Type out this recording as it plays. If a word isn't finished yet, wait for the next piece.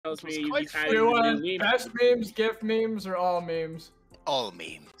tells me quite you've added You a want new meme. best memes, gift memes, or all memes? All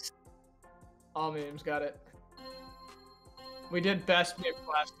memes. All memes, got it. We did best memes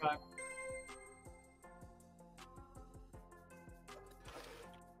last time.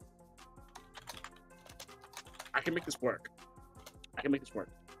 I can make this work. I can make this work.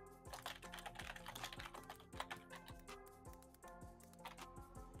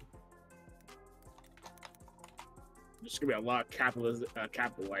 There's gonna be a lot of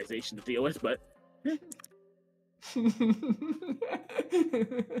capitalization to deal with, but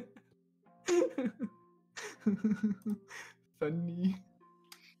funny.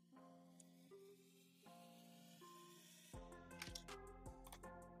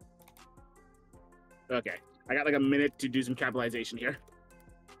 okay. I got like a minute to do some capitalization here.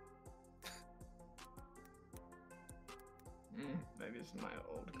 Maybe it's my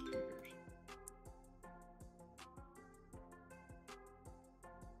old computers.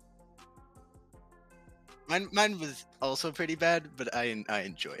 Mine was also pretty bad, but I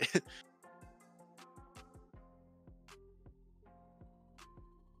enjoy it.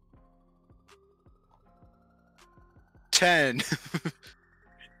 10.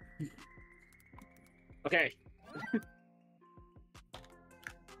 Okay.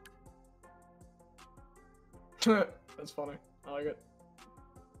 That's funny. I like it.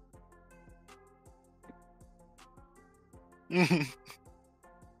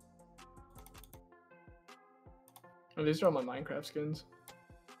 Oh, these are all my Minecraft skins.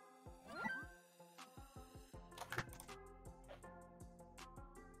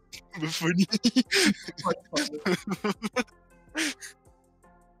 Funny.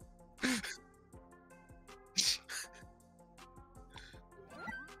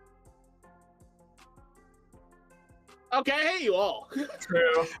 Okay, I hate you all.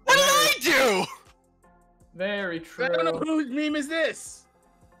 True. What did I do? Very true. I don't know whose meme is this.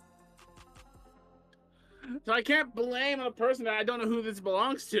 So I can't blame a person that I don't know who this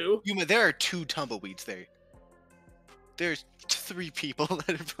belongs to. Yuma, there are 2 tumbleweeds there. There's 3 people that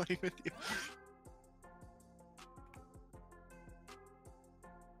are playing with you.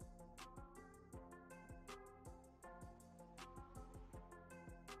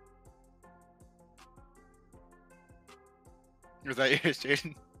 Was that yours,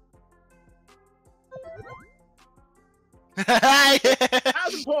 Jaden?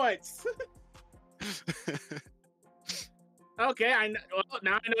 1,000 points. Okay, I know. Well,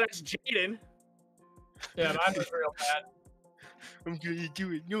 now I know that's Jaden. Yeah, mine was real bad. I'm gonna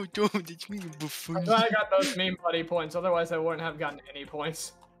do it. No, don't. It's me, I'm buffoon. glad I got those meme buddy points. Otherwise, I wouldn't have gotten any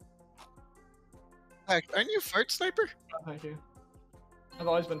points. Aren't you fart sniper? Oh, thank you. I've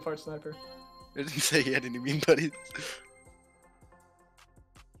always been fart sniper. I didn't say he had any meme buddies.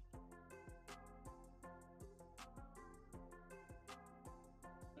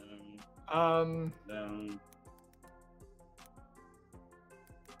 Um.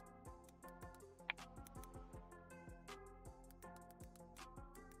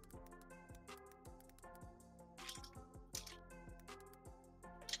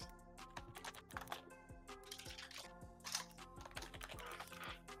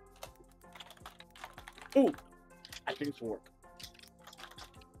 Ooh, I think it's work.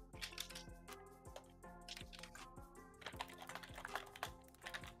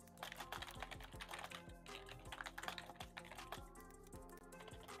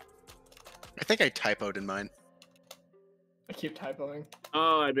 I think I typoed in mine. I keep typoing.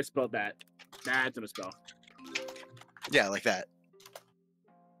 Oh, I misspelled that. That's a misspell. Yeah, like that.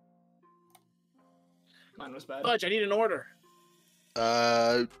 Mine was bad. Fudge, I need an order.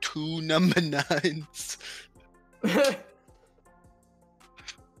 2 number 9s.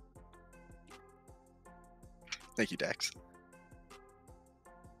 Thank you, Dex.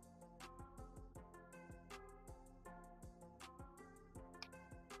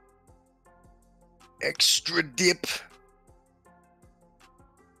 Extra dip.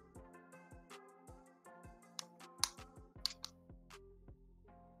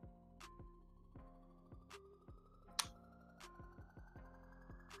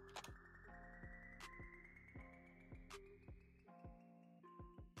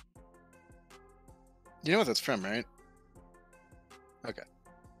 You know what that's from, right? Okay.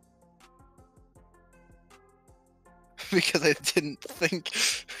 Because I didn't think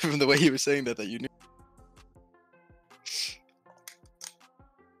from the way you were saying that you knew.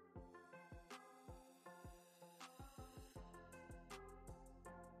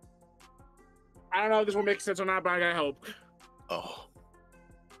 I don't know if this will make sense or not, but I gotta help. Oh.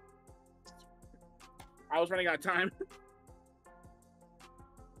 I was running out of time.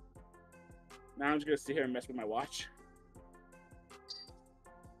 Now I'm just gonna sit here and mess with my watch.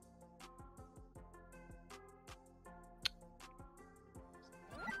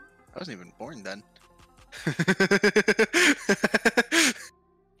 wasn't even born then.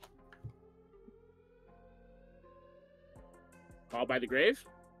 Called by the grave?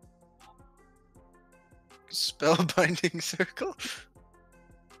 Spellbinding circle?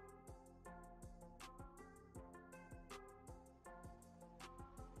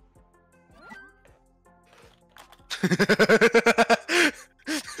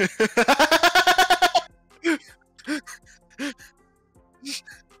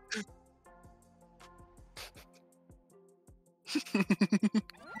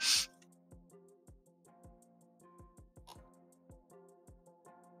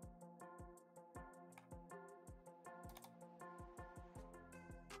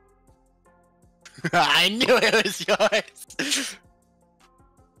 I knew it was yours!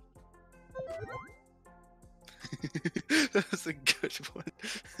 That was a good one.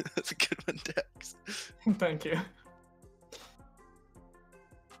 That's a good one, Dex. Thank you.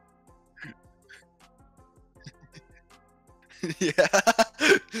 Yeah.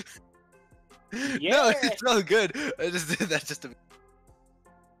 No, it's all good. I just did that just to.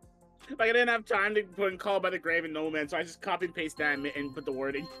 Like, I didn't have time to put in Called by the Grave and No Man, so I just copy and paste that and put the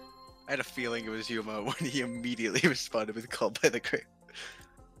wording. I had a feeling it was Yuma when he immediately responded with Called by the Grave.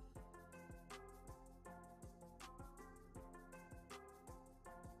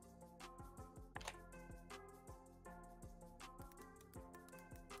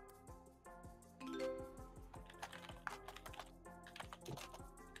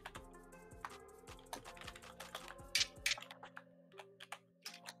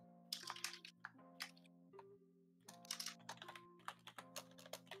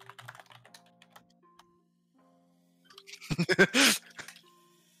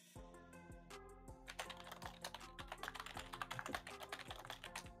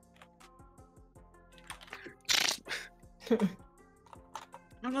 I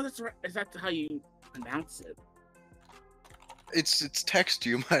don't know. That's right. Is that how you pronounce it? It's text,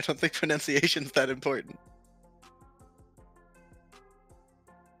 Yuma. I don't think pronunciation's that important.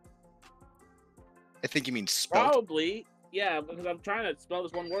 I think you mean spelled. Probably. Yeah, because I'm trying to spell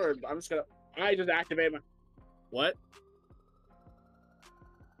this one word, but I'm just gonna. I just activate my. What?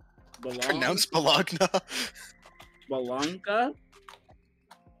 Pronounce Bologna. Bologna?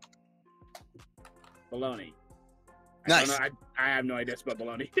 Baloney. Nice. I have no idea about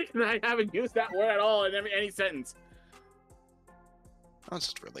baloney. I haven't used that word at all in any sentence.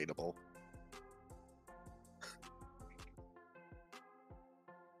 That's just relatable.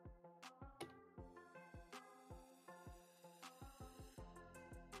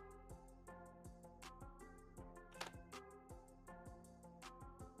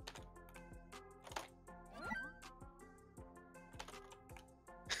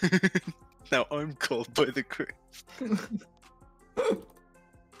 Now I'm called by the grave.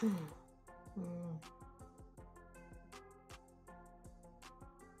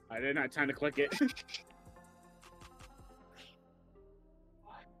 I didn't have time to click it.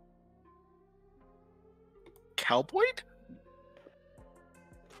 Cowboy?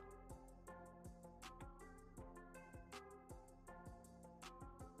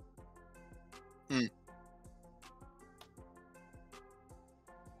 Hmm.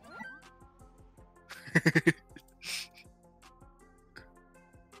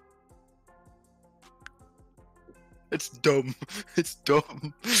 It's dumb. It's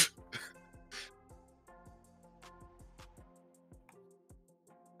dumb.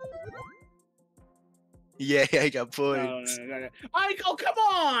 Yeah, I got points. No. Oh, come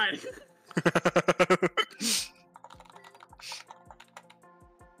on!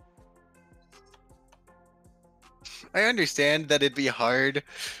 I understand that it'd be hard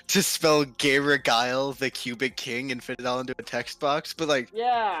to spell Garagile the Cubic King and fit it all into a text box, but like,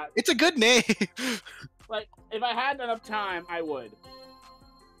 Yeah, it's a good name. like, if I had enough time, I would.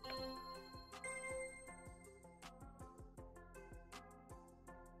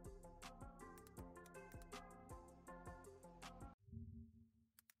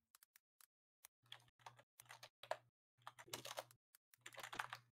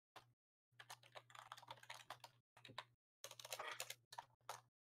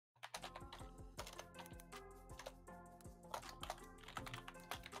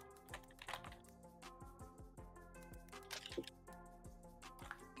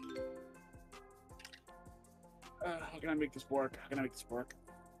 How can I make this work? How can I make this work?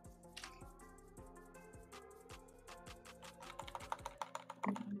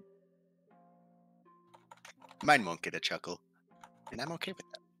 Mine won't get a chuckle, and I'm okay with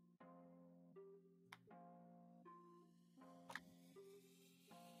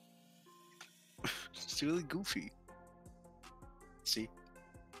that. It's really goofy. See?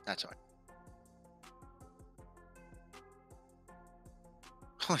 That's fine.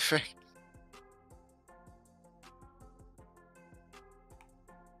 Holy frick.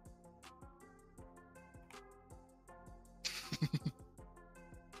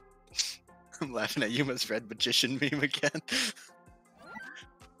 I'm laughing at Yuma's red magician meme again.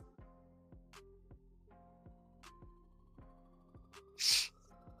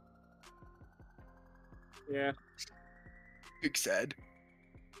 Yeah. Big sad.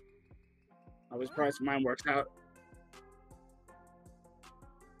 I was surprised mine works out.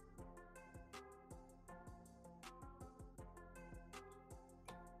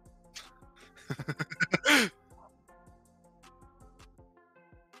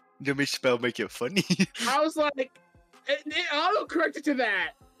 Did my spell make it funny? I was like, it auto corrected to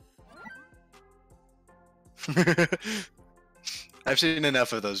that. I've seen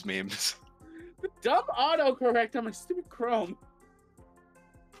enough of those memes. The dumb autocorrect on my stupid Chrome.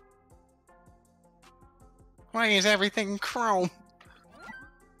 Why is everything chrome?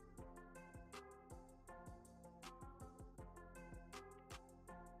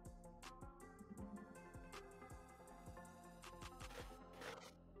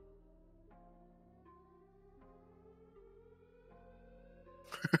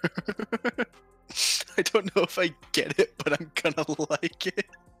 I don't know if I get it, but I'm gonna like it.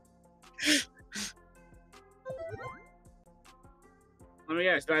 Let me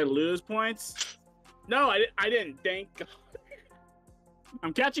guess, did I lose points? No, I didn't. Thank God.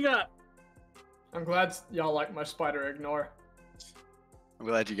 I'm catching up. I'm glad y'all like my spider ignore. I'm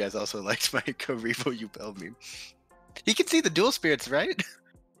glad you guys also liked my Karibo Yubel meme. He can see the dual spirits, right?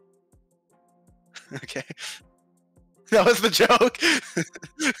 Okay. That was the joke.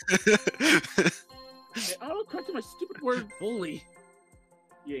 It auto corrected my stupid word bully.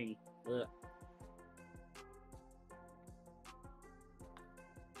 Ying. Ugh.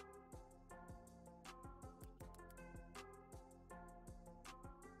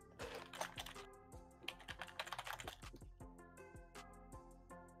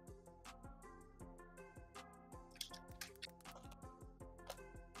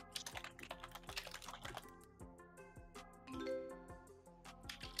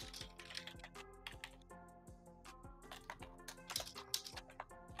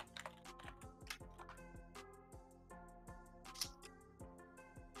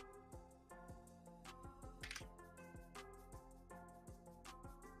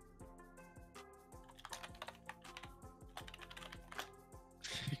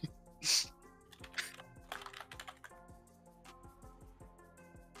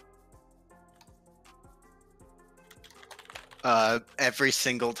 Every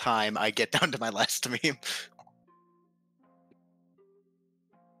single time I get down to my last meme.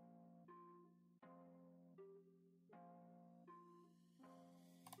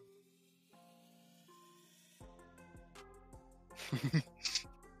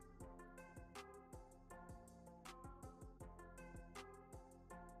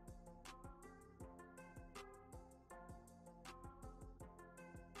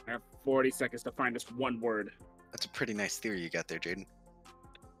 I have 40 seconds to find this one word. That's a pretty nice theory you got there, Jaden.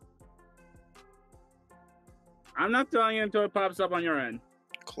 I'm not telling you until it pops up on your end.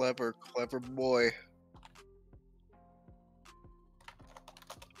 Clever, clever boy.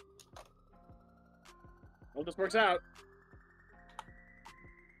 Hope this works out.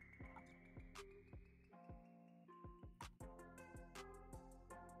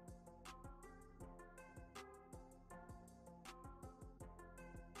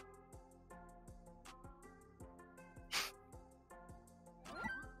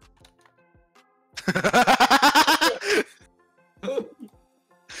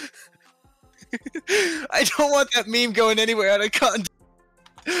 I don't want that meme going anywhere out of context.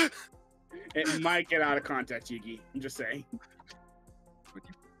 It might get out of context, Yugi. I'm just saying.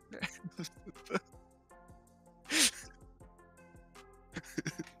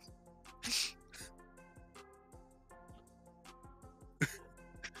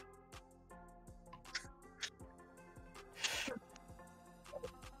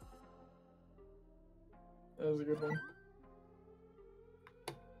 That was a good one.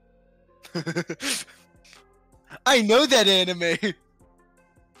 I know that anime.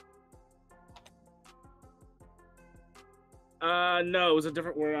 No, it was a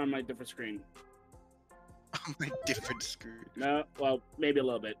different word on my different screen. On my different screen. No, well, maybe a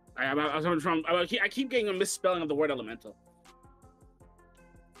little bit. I keep getting a misspelling of the word elemental.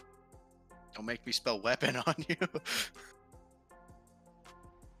 Don't make me spell weapon on you.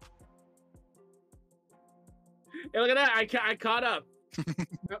 Hey, look at that! I caught up.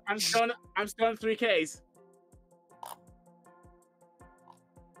 I'm still in 3Ks.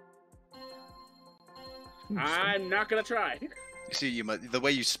 I'm not gonna try. You see, the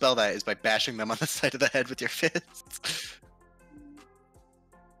way you spell that is by bashing them on the side of the head with your fists.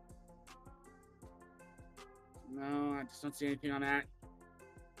 No, I just don't see anything on that.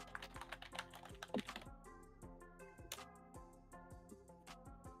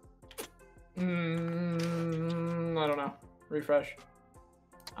 I don't know. Refresh.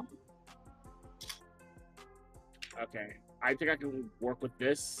 Okay, I think I can work with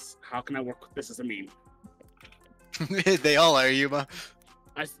this. How can I work with this as a meme? They all are, Yuma.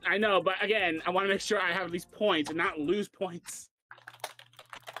 I know, but again, I want to make sure I have at least points and not lose points.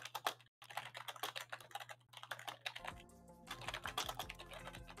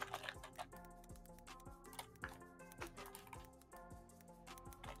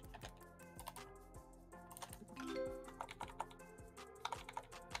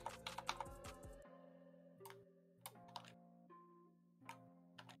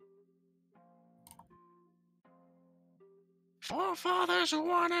 Forefathers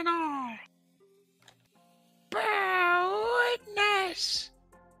one and all. Bear witness.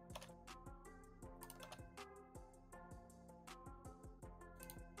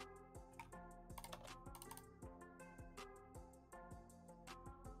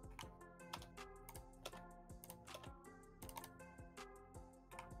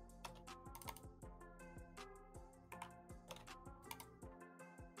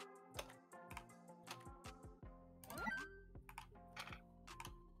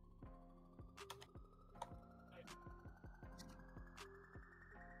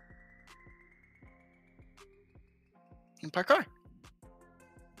 Parkour.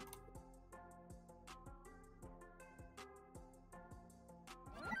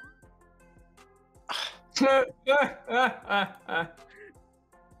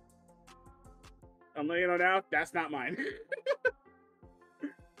 I'm letting you know now, that's not mine.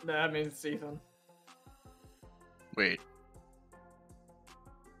 That means it's Ethan. Wait.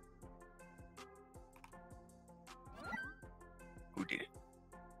 Who did it?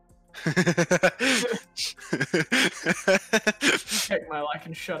 Take my like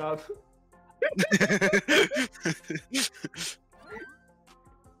and shut up.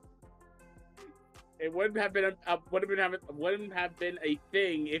 It wouldn't have been wouldn't have been a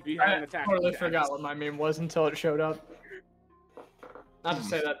thing if you hadn't I attacked. totally me. forgot what my meme was until it showed up. Not to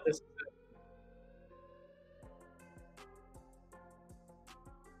say that this.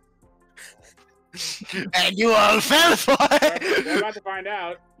 And you all fell for it! We're about to find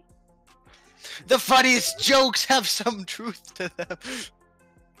out. The funniest jokes have some truth to them.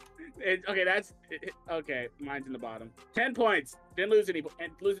 Okay. Mine's in the bottom. 10 points. Didn't lose any.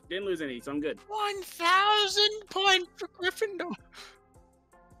 Didn't lose any. So I'm good. 1,000 points for Gryffindor.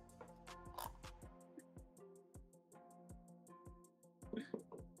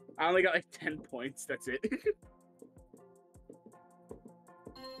 I only got like 10 points. That's it.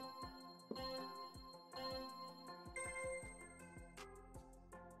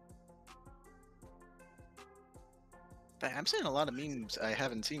 I'm seeing a lot of memes I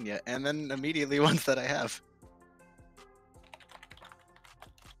haven't seen yet, and then immediately ones that I have.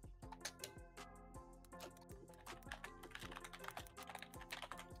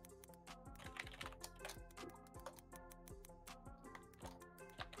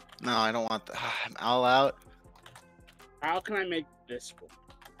 No, I don't want that. I'm all out. How can I make this work?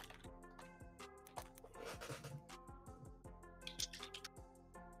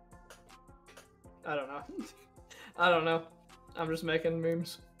 I don't know. I don't know. I'm just making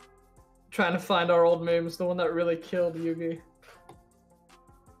memes. Trying to find our old memes, the one that really killed Yugi.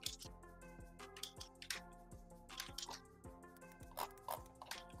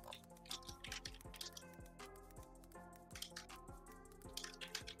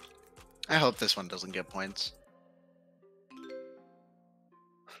 I hope this one doesn't get points.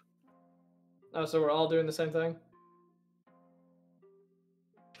 Oh, so we're all doing the same thing?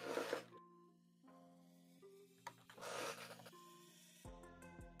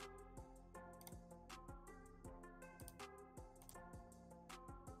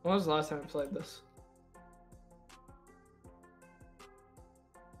 When was the last time we played this?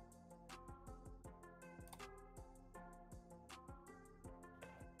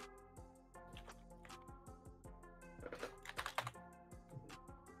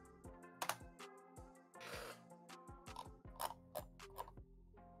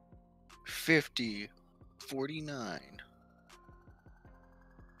 $50, $49.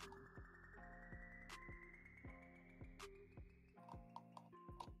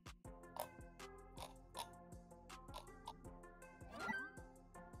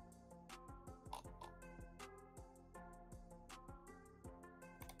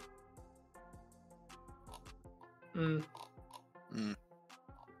 Mm. Mm.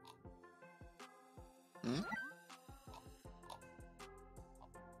 Mm?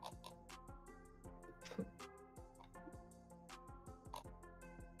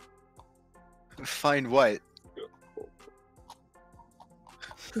 Find what?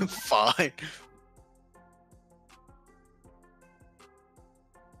 Fine.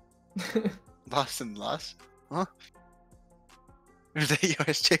 Lost and lost? Huh? Is that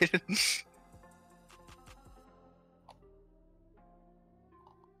yours, Jaden?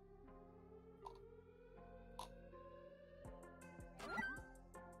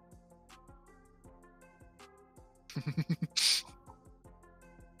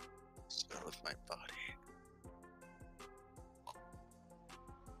 Smell of my body.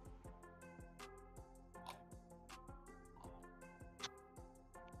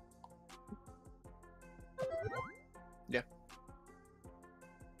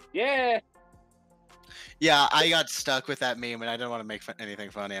 Yeah. Yeah, I got stuck with that meme and I didn't want to make anything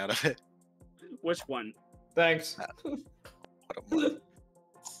funny out of it. Which one? Thanks. What a month.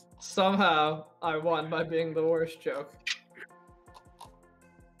 Somehow, I won by being the worst joke.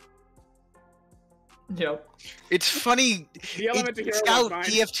 Yep. It's funny. The Elemental Hero Scout one's mine.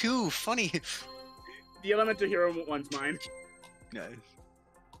 TF2, funny. The Elemental Hero one's mine. Nice.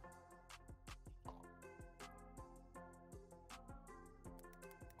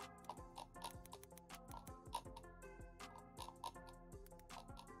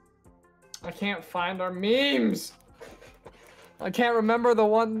 I can't find our memes. I can't remember the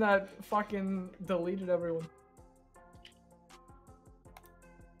one that fucking deleted everyone.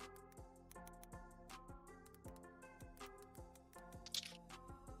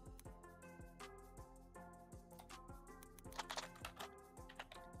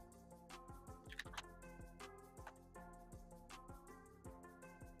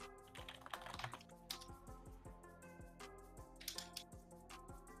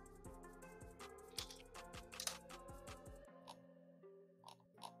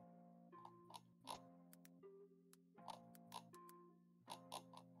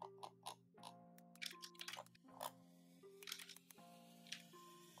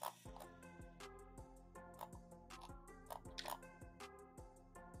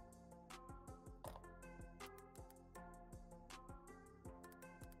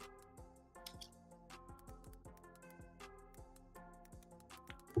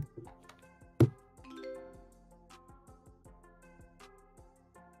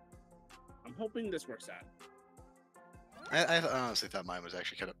 I'm hoping this works out. I honestly thought mine was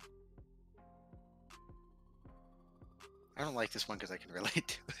actually kind of. I don't like this one because I can relate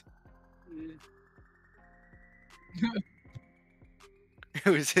to it.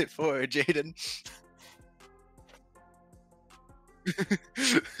 Who is it for, Jaden?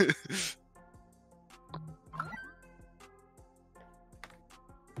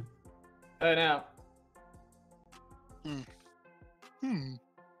 Hey now. Hmm. Hmm.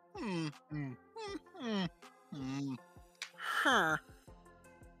 Hmm. Hmm. Hmm. Hmm. Huh.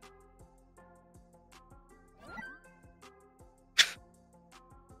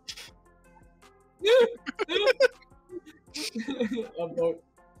 A boat.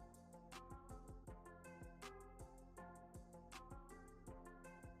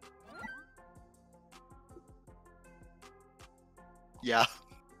 Yeah.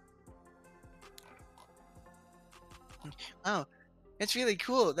 Oh, it's really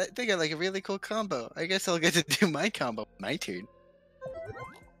cool. They got like a really cool combo. I guess I'll get to do my combo. My turn.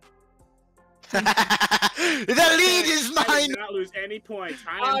 The lead is I mine. did not lose any points.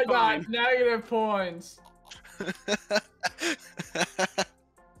 I I am fine. got negative points.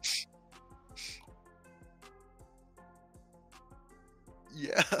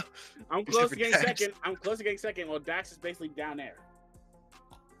 Yeah. I'm Except close for to getting Dax. second. I'm close to getting second. Well, Dax is basically down there.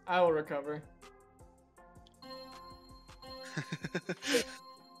 I will recover.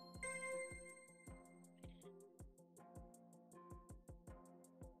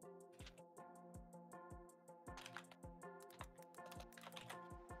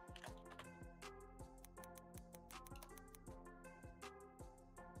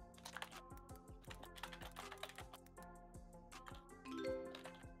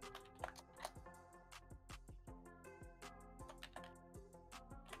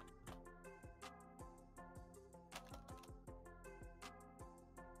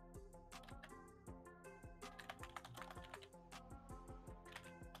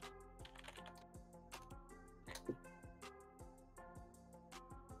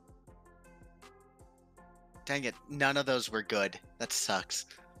 Dang it, none of those were good. That sucks.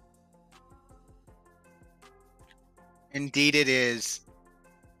 Indeed it is.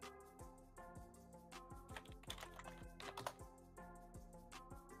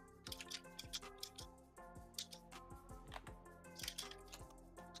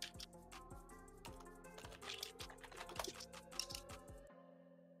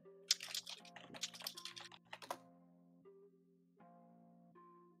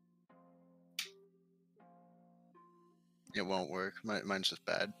 It won't work. Mine's just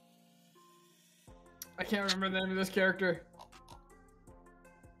bad. I can't remember the name of this character.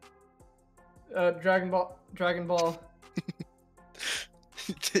 Dragon Ball.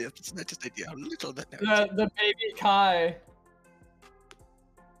 It's not just idea how little that now. The baby Kai.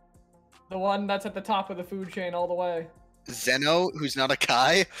 The one that's at the top of the food chain all the way. Zeno, who's not a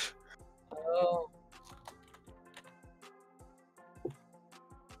Kai. Oh.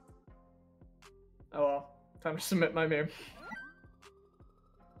 Oh well. Time to submit my meme.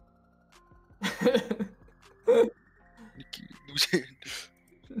 Loose hand.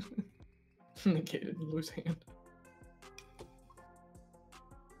 Negated loose hand.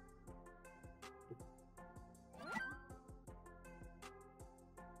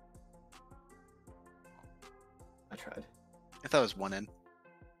 I tried. I thought it was one N.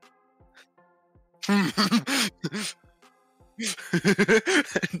 And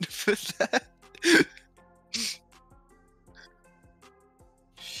for that.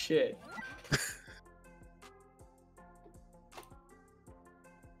 Shit.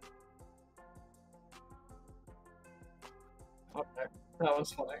 Okay, that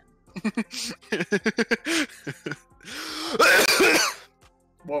was funny.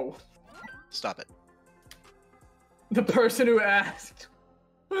 Whoa. Stop it. The person who asked.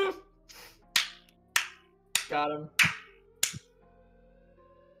 Got him.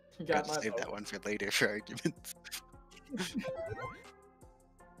 He got my Save vote. that one for later for arguments.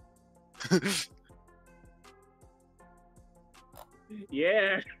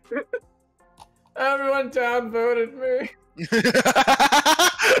 Yeah. Everyone downvoted me.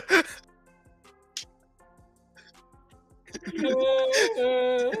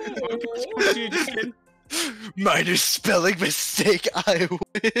 Minor spelling mistake, I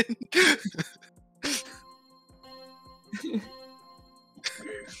win.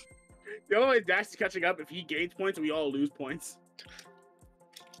 The only way Dash is catching up if he gains points, we all lose points.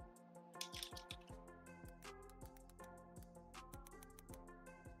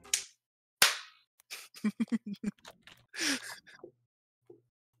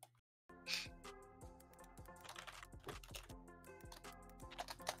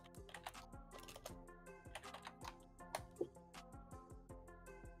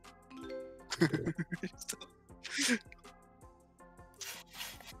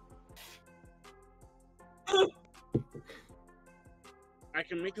 I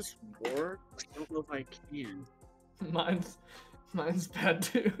can make this work. I don't know if I can. Mine's bad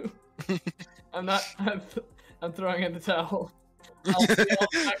too. I'm throwing in the towel. You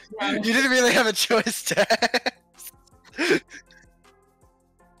didn't really have a choice to ask.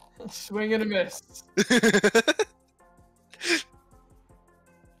 Swing and a miss.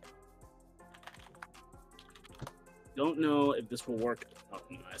 Don't know if this will work. Oh,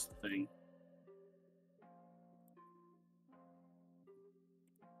 no, that's the thing.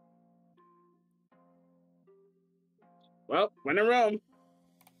 Well, when in Rome.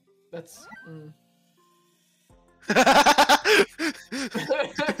 That's.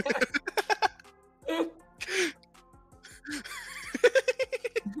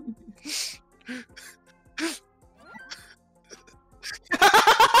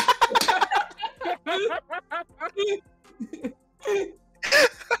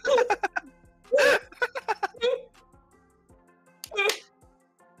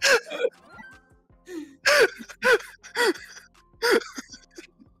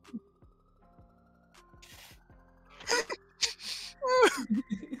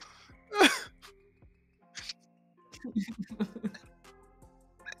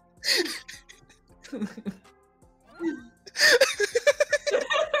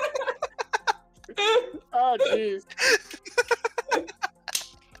 Oh, jeez.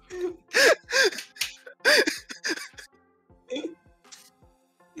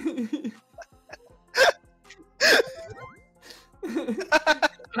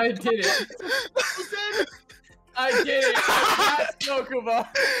 I did it. I did it. That's Nokuba.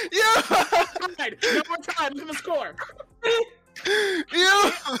 Right. No more time. Look at the score.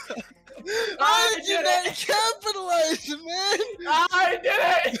 I did not capitalize, man. I did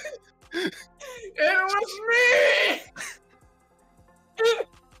it. It was me.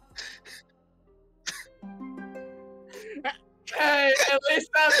 Hey, at least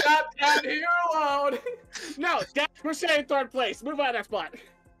I'm not down here alone. No, Dash, we're staying in third place. Move out of that spot.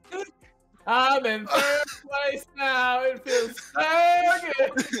 I'm in third place now. It feels so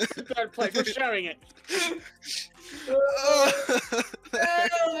good. Third place. We're sharing it.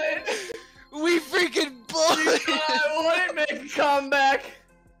 We freaking bullied. I wouldn't make a comeback.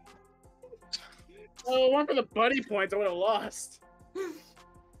 Oh, if it weren't for the buddy points, I would have lost.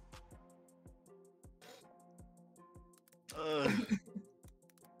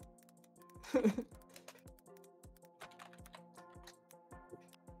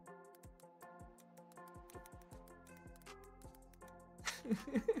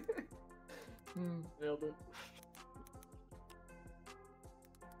 Nailed it.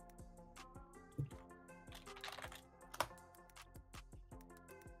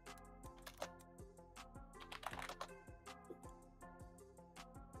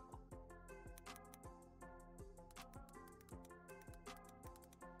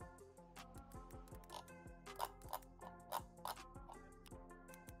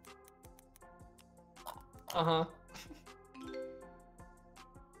 Uh-huh.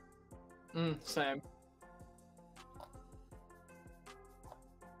 Same.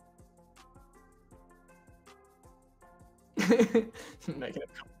 Making it.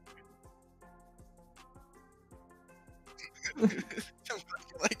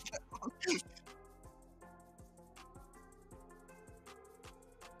 Like that.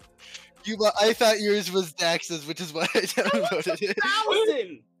 I thought yours was Dax's, which is why I downvoted it.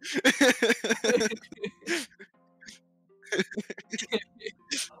 1,000.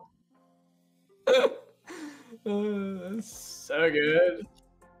 That's so good.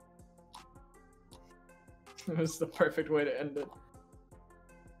 It was the perfect way to end it.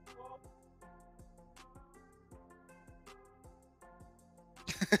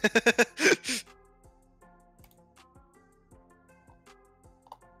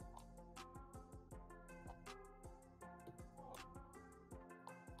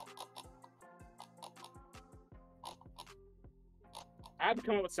 I have to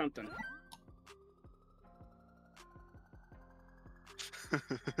come up with something.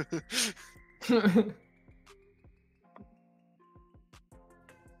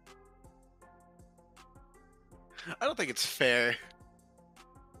 I don't think it's fair.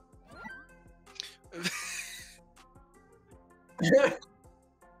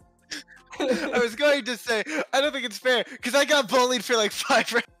 I was going to say, I don't think it's fair, because I got bullied for like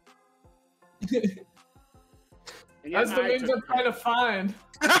 5 rounds. That's the memes I'm trying to find.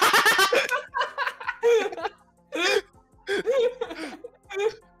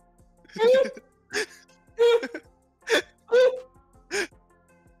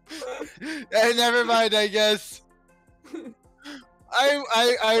 Hey, never mind, I guess.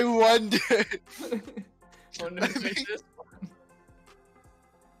 I wonder. Wonder who made this one.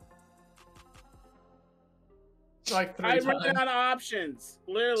 Like 3 I times. ran out of options.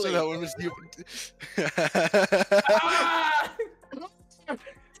 Literally. So that one was you. Ah!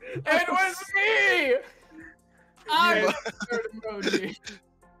 It was me! I'm third emoji.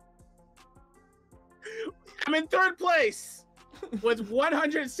 I'm in 3rd place with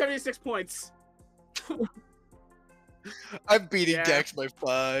 176 points. I'm beating Yeah. Dex by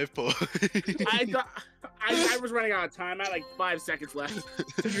 5 points. I was running out of time. I had like 5 seconds left.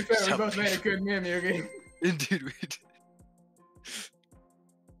 To be fair, we both made a good meme, Yugi. Indeed, we did.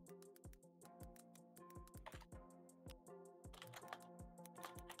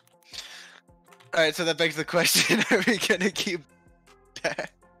 Alright, so that begs the question, are we gonna keep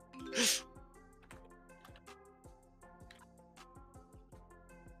that?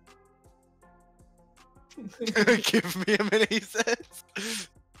 Give me a minute, he says.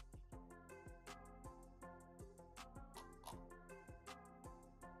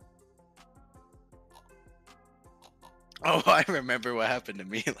 Oh, I remember what happened to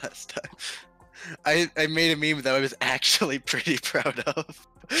me last time. I made a meme that I was actually pretty proud of.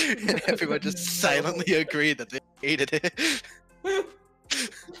 And everyone just silently agreed that they hated it.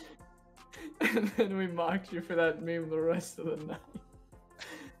 And then we mocked you for that meme the rest of the night.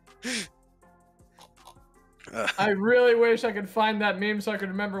 I really wish I could find that meme so I could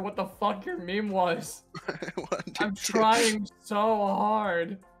remember what the fuck your meme was. I'm trying so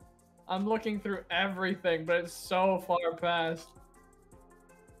hard. I'm looking through everything, but it's so far past.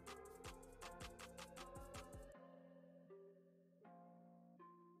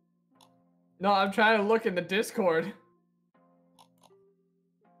 No, I'm trying to look in the Discord.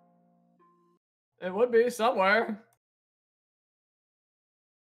 It would be somewhere.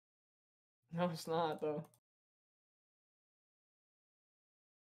 No, it's not, though.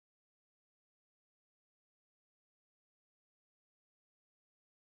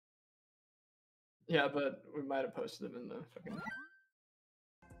 Yeah, but we might have posted them in the fucking...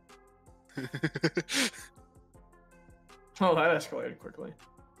 Oh, that escalated quickly.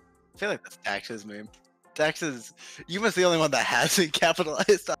 I feel like that's Dax's meme. Dax's... You must be the only one that hasn't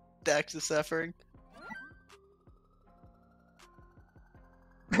capitalized on Dax's suffering.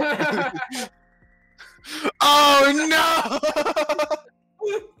 Oh no!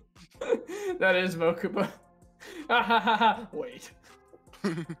 That is Mokuba. Wait.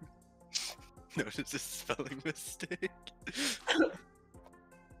 Notice a spelling mistake.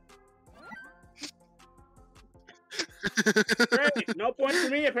 Great. No points for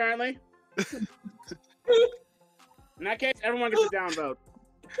me, apparently. In that case, everyone gets a downvote.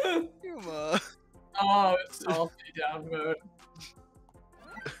 Come on. Oh, it's salty downvote.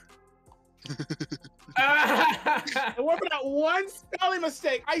 I worked for that one spelling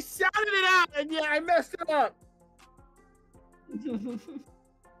mistake. I sounded it out, and yeah, I messed it up.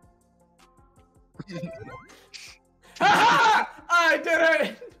 I did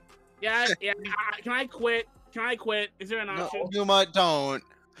it! Yeah. Can I quit? Can I quit? Is there an No, option? Yuma, don't.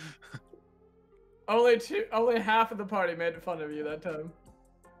 Only half of the party made fun of you that time.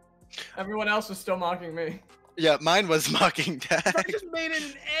 Everyone else was still mocking me. Yeah, mine was mocking I Dak. just made it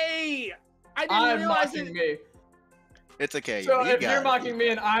an A. I didn't I'm realize mocking it. me. It's okay. So you if got you're it. mocking me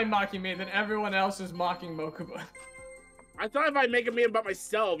and I'm mocking me, then everyone else is mocking Mokuba. I thought if I make a meme about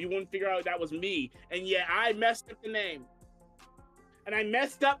myself, you wouldn't figure out that was me. And yeah, I messed up the name. And I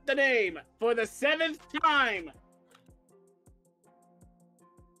messed up the name for the 7th time.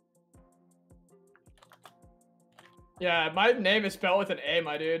 Yeah, my name is spelled with an A,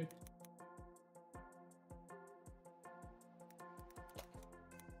 my dude.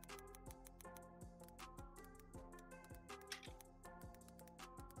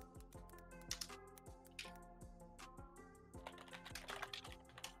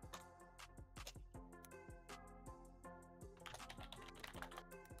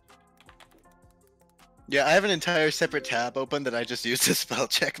 Yeah, I have an entire separate tab open that I just use to spell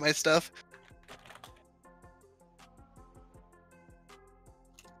check my stuff.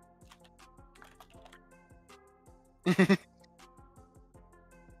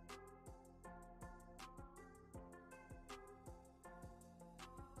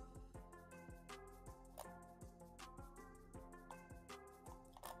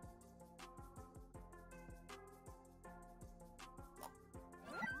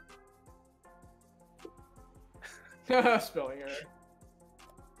 Spelling error.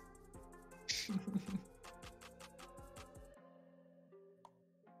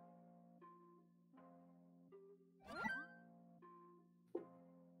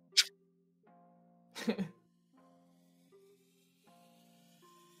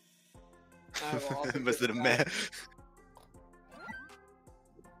 Was it a man?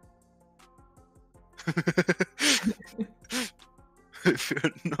 If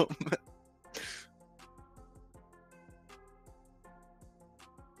you're no man.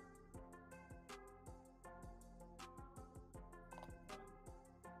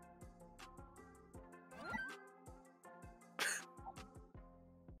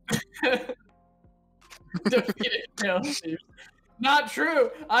 Defeated Chelsea. Not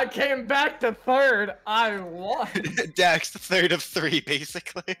true. I came back to third. I won. Dax, the third of 3,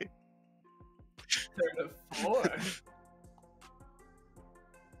 basically. Third of 4.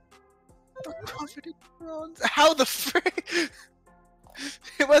 How the frick?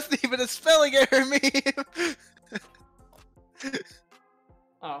 It wasn't even a spelling error meme.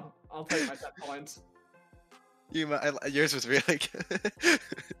 Oh, I'll take my 10 points. Yours was really good.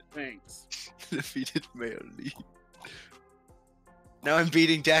 Thanks. Defeated male lead. Now I'm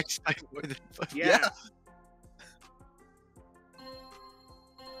beating Dax by more than 5. Yeah.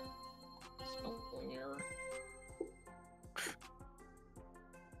 Spelling error.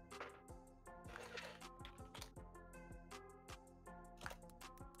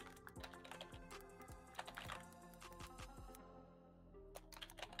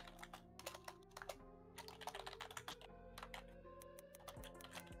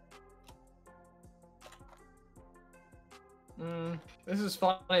 This is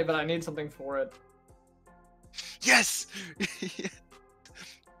funny, but I need something for it. Yes!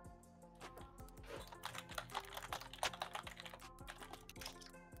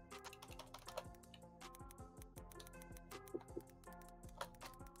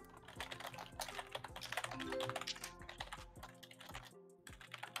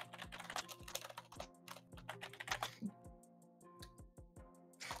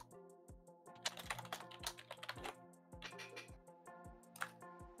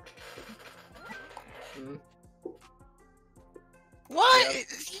 What? Yep.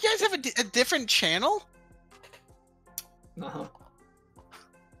 You guys have a different channel? Uh-huh.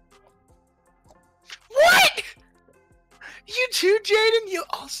 What? You too, Jaden? You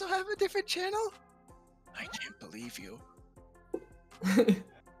also have a different channel? I can't believe you.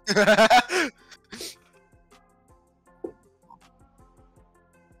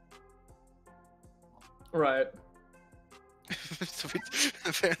 Right. So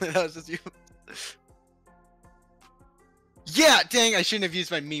apparently that was just you. Yeah, dang, I shouldn't have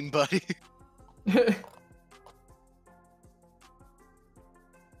used my meme buddy.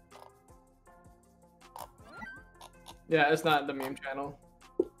 Yeah, it's not the meme channel.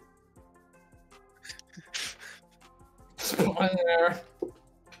 Spawn there.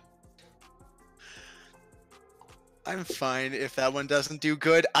 I'm fine if that one doesn't do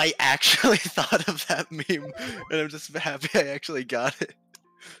good. I actually thought of that meme, and I'm just happy I actually got it.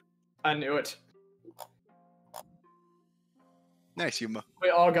 I knew it. Nice, Yuma. We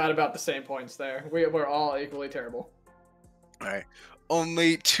all got about the same points there. We're all equally terrible. Alright.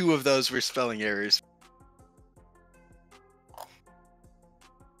 Only 2 of those were spelling errors.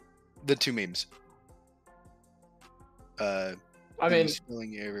 The 2 memes. I mean,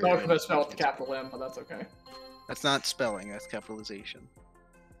 spelling error. both of us spelled with capital M, but that's okay. That's not spelling, that's capitalization.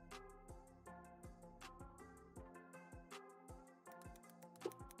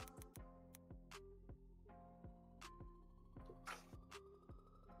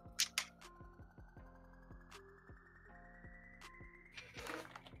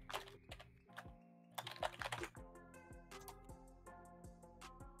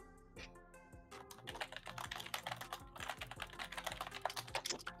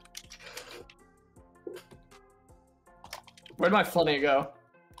 Where'd my funny go?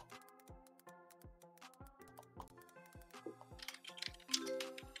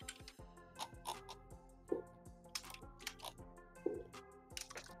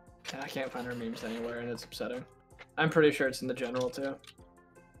 I can't find her memes anywhere, and it's upsetting. I'm pretty sure it's in the general, too.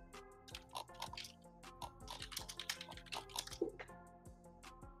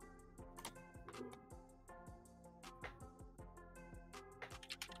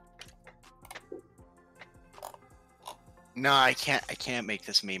 No, I can't make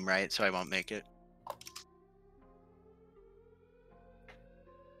this meme right, so I won't make it.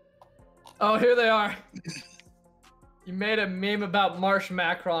 Oh, here they are. You made a meme about Marsh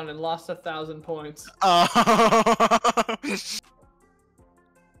Macron and lost 1,000 points. Oh.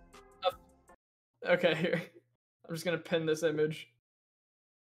 Okay, here. I'm just gonna pin this image.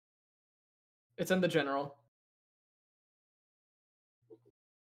 It's in the general.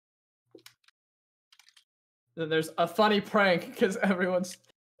 Then there's a funny prank because everyone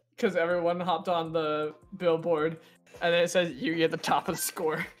hopped on the billboard, and then it says Yugi at the top of the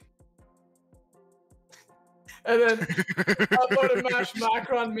score. And then upload a Mash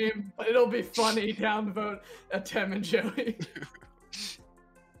Macron meme. It'll be funny. Downvote a Tem and Joey.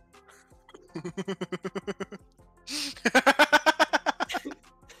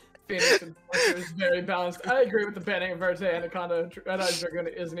 Phoenix and Fletcher is very balanced. I agree with the banning of Verte Anaconda. Red Eyes Dragon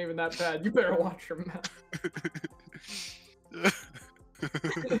isn't even that bad. You better watch your mouth.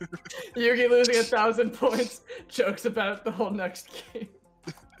 Yugi losing 1,000 points. Jokes about it the whole next game.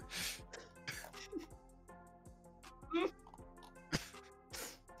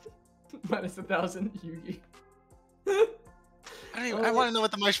 Minus 1,000 Yugi. I want to know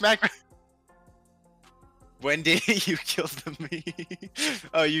what the Marsh Macron. When did you kill the meme?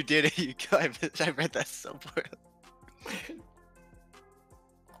 Oh, you did it. You killed. I read that somewhere.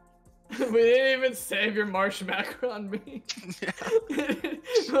 We didn't even save your Marsh Macron meme. Yeah.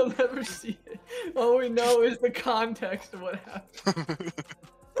 We'll never see it. All we know is the context of what happened.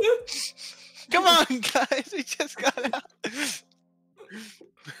 Come on, guys. We just got out.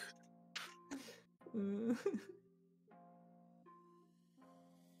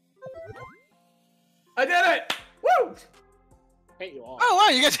 I did it! Woo! Hate you all. Oh wow,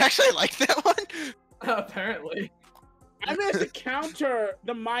 you guys actually like that one? Apparently. I'm gonna have to counter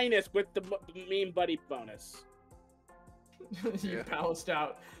the minus with the meme buddy bonus. You balanced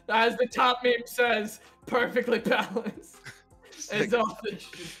out. As the top meme says, perfectly balanced. As all this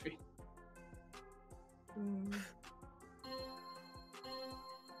should be.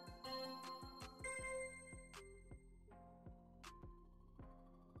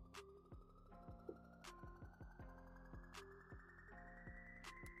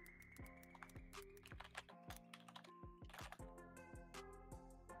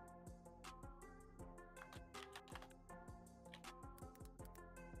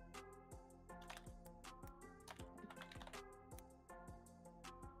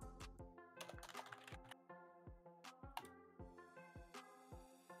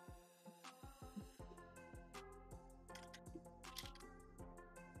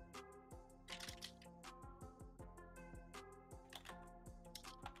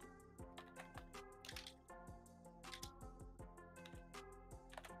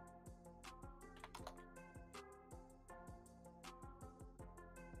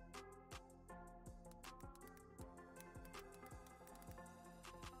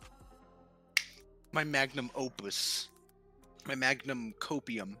 My magnum opus. My magnum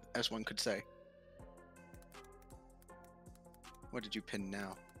copium, as one could say. What did you pin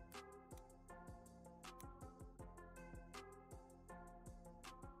now?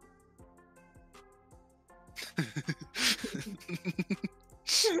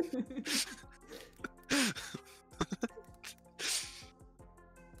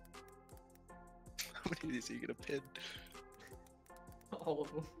 How many of these are you gonna pin? All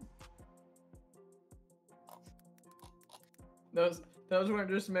of them. Those weren't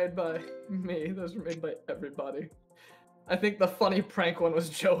just made by me. Those were made by everybody. I think the funny prank one was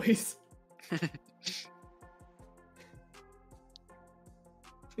Joey's.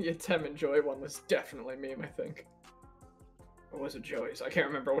 The Tem and Joy one was definitely meme, I think. Or was it Joey's? I can't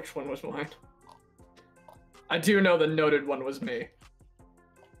remember which one was mine. I do know the noted one was me.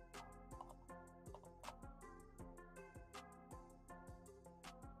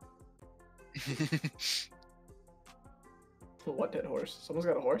 What dead horse? Someone's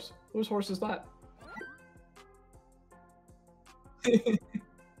got a horse? Whose horse is that?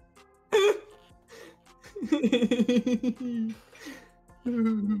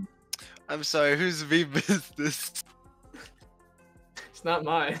 I'm sorry, whose meme is this? It's not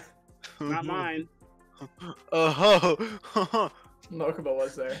mine. Not mine. Oh, Mokuba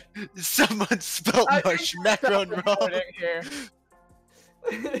was there. someone spelled marshmallow wrong. Here.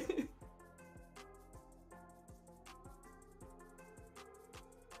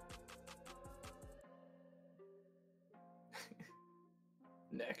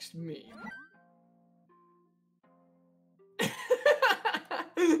 Next meme.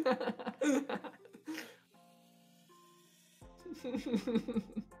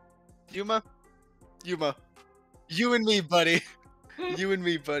 Yuma, you and me, buddy. You and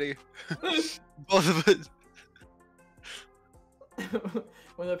me, buddy. Both of us.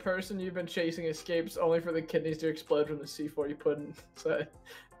 When the person you've been chasing escapes, only for the kidneys to explode from the C4 you put inside,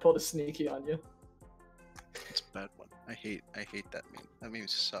 pulled a sneaky on you. It's a bad one. I hate that meme. That meme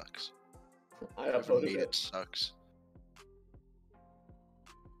sucks. I Whoever upvoted made it. it sucks.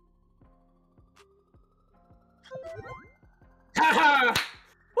 Haha!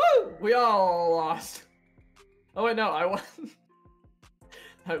 Woo! We all lost. Oh wait, no, I won.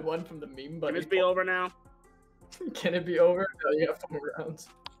 I won from the meme buddy. Can this be over now? Can it be over? No, you have 4 rounds.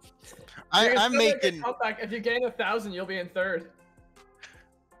 I'm Make a making. comeback. If you gain 1,000, you'll be in 3rd.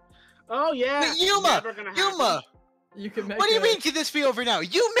 Oh yeah. Wait, Yuma! Never gonna happen. Yuma! You can make. What do you mean? Can this be over now?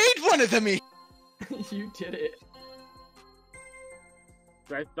 You made one of the memes. You did it.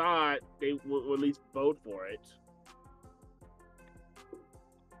 I thought they would at least vote for it.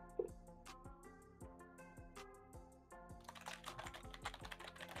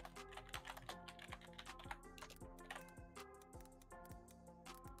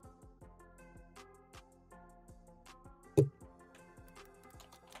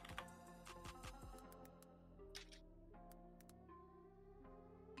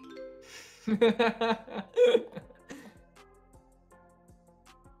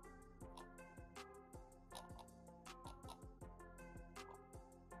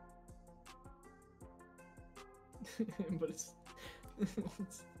 But it's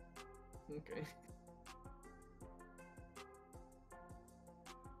okay.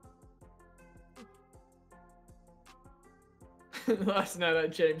 Last night I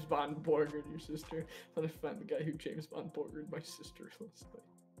James Bond Borgered your sister. Then I find the guy who James Bond Borgered my sister last night.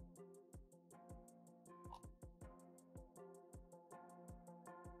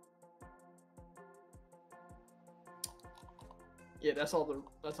 Yeah, that's all of them.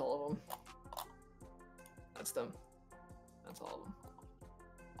 That's them. That's all of them.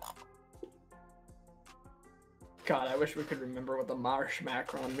 God, I wish we could remember what the Marsh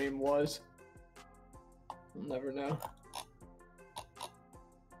Macron meme was. We'll never know.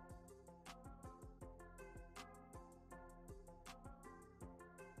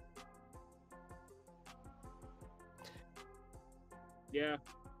 Yeah.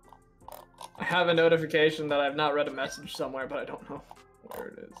 I have a notification that I've not read a message somewhere, but I don't know where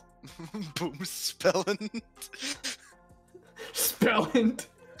it is. Boom spelling. Spelling.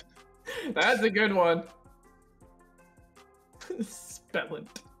 That's a good one. Spelling.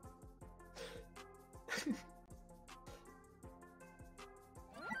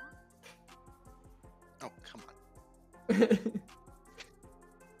 Oh, come on.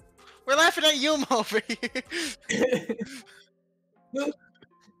 We're laughing at Yuma over here.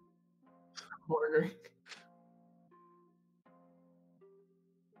 Borger.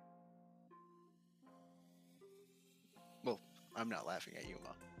 Well, I'm not laughing at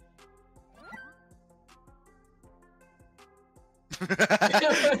Yuma.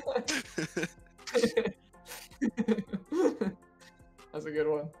 That's a good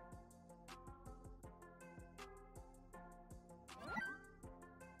one.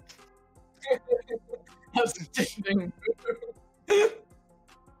 Outstanding move.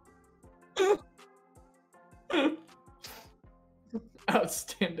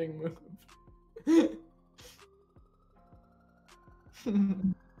 Outstanding move.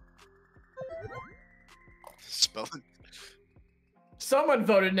 Spelling. Someone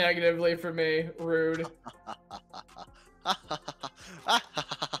voted negatively for me. Rude.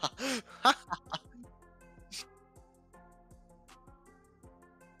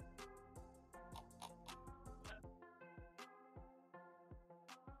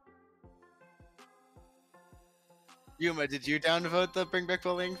 Yuma, did you downvote the bring back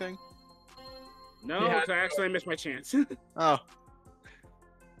bullying thing? No, Yeah. 'cause I actually missed my chance. Oh.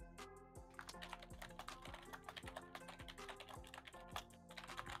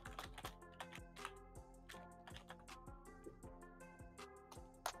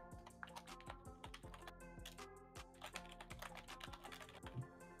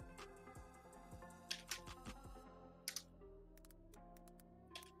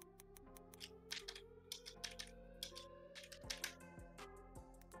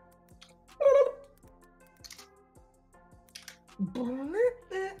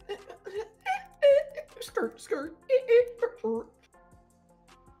 Skirt.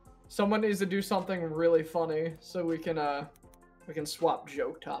 Someone needs to do something really funny so we can swap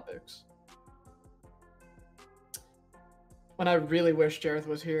joke topics. When I really wish Jareth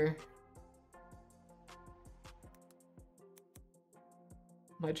was here.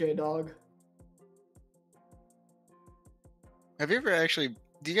 My J-Dog. Have you ever actually?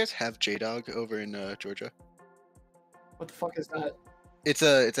 Do you guys have J-Dog over in Georgia? What the fuck is that? It's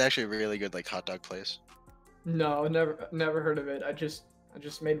actually a really good like hot dog place. No, never heard of it. I just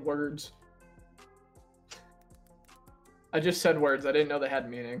made words. I just said words. I didn't know they had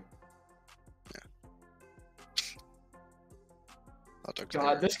meaning. Hot dogs.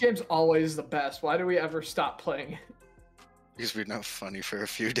 God, this game's always the best. Why do we ever stop playing it? Because we're not funny for a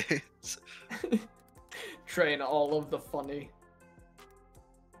few days. Train all of the funny.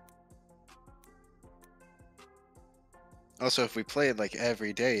 Also, if we play it like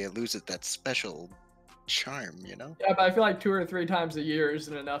every day, it loses that special charm, you know? Yeah, but I feel like 2 or 3 times a year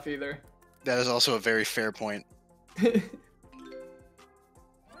isn't enough either. That is also a very fair point. You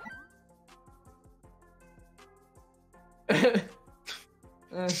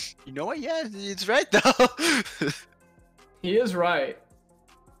know what? Yeah, it's right though. He is right.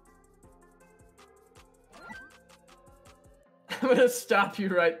 I'm gonna stop you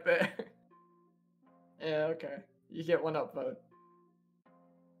right there. Yeah, okay. You get one upvote.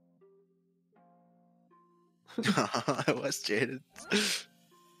 I was jaded.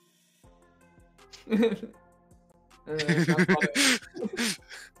 Not funny.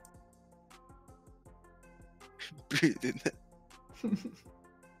 Breathe in that.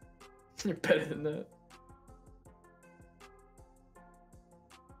 You're better than that.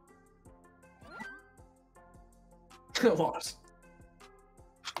 Lost.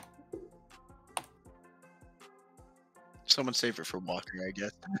 Someone save it for Walker, I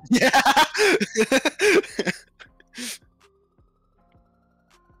guess. Yeah.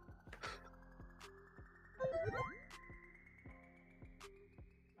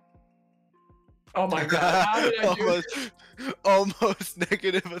 Oh my god, how did I do almost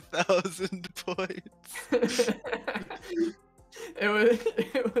negative 1,000 points.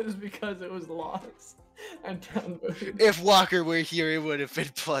 it was because it was lost and downvoted. If Walker were here, it would have been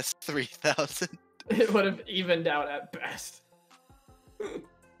plus 3,000. It would have evened out at best.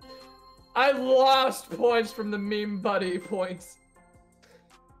 I lost points from the meme buddy points.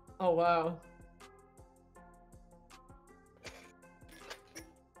 Oh wow.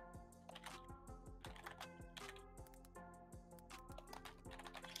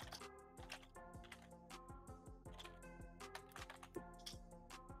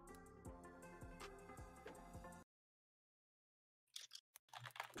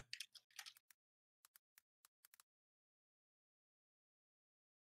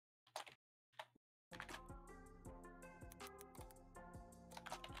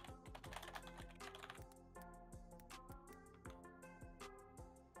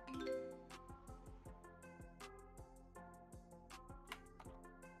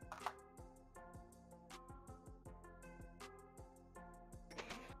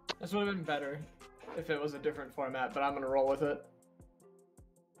 This would have been better if it was a different format, but I'm gonna roll with it.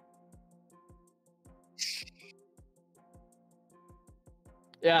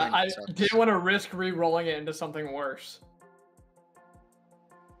 Yeah, I didn't want to risk re-rolling it into something worse.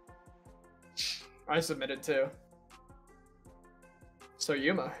 I submitted too. So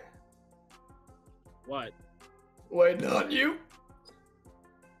Yuma. What? Wait, not you.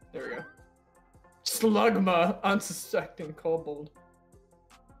 There we go. Slugma, unsuspecting kobold.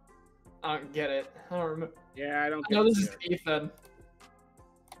 I don't get it. I don't remember. Yeah, I don't. No, this is Ethan.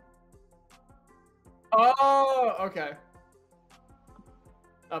 Oh, okay.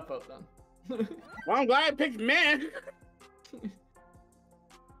 Upvote then. Well, I'm glad I picked man.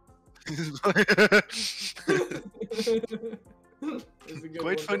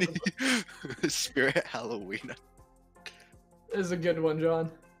 Quite funny. Spirit Halloween. This is a good one,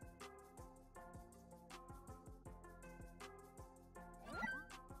 John.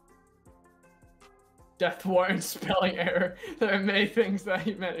 Death warrant spelling error. There are many things that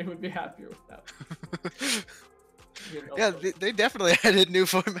he meant he would be happier with that. Yeah, they definitely added new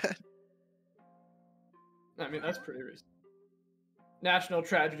format. I mean, that's pretty recent. National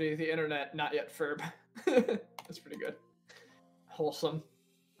tragedy, the internet, not yet Ferb. That's pretty good. Wholesome.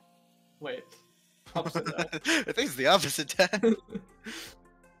 Wait. Opposite that. I think it's the opposite, Dad.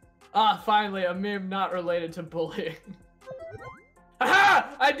 Finally, a meme not related to bullying.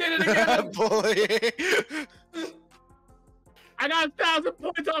 Aha! I did it again! Bullying! I got 1,000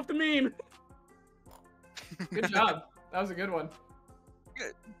 points off the meme! Good job. That was a good one.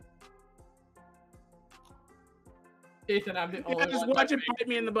 Good. Ethan, I'm the only Just one. watch it bite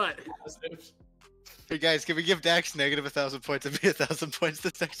me in the butt. Hey guys, can we give Dax negative 1,000 points and me 1,000 points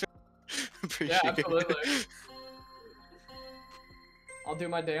this next round? Appreciate Yeah, absolutely. it. I'll do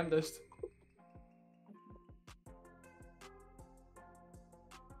my damnedest.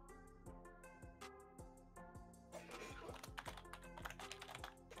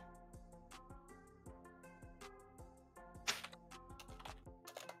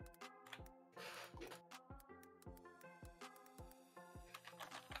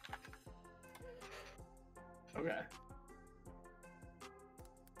 Okay.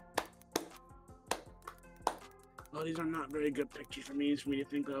 Well, these are not very good pictures for me to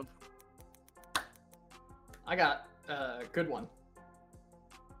think of. I got a good one.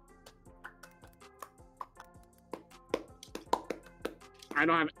 I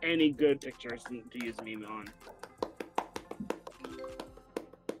don't have any good pictures to use meme on.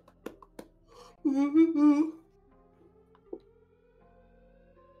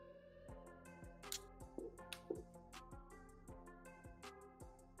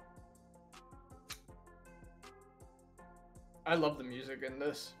 I love the music in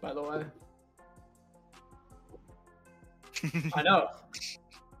this, by the way. I know.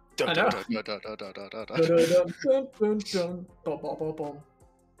 I know.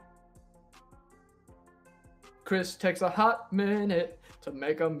 Chris takes a hot minute to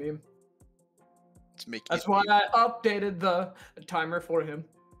make a meme. That's why I updated the timer for him.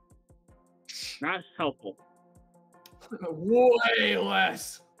 Not helpful. Way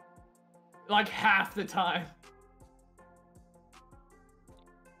less. Like half the time.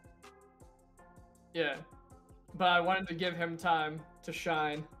 Yeah. But I wanted to give him time to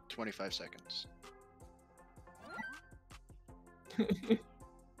shine. 25 seconds.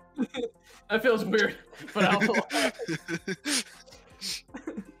 That feels weird, but I'll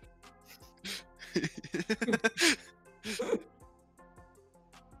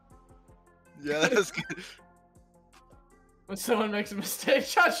Yeah, that was good. When someone makes a mistake,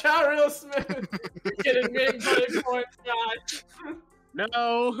 cha-cha real smooth. You're getting meme buddy points, guys.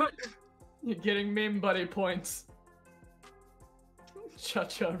 No. You're getting meme buddy points.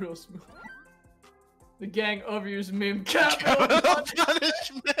 Cha-cha real smooth. The gang overused meme capital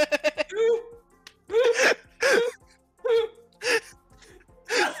punishment.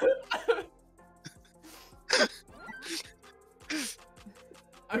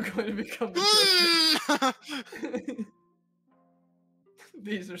 I'm going to become the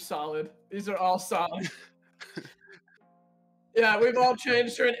These are solid. These are all solid. Yeah, we've all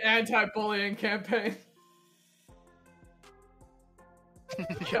changed to an anti-bullying campaign.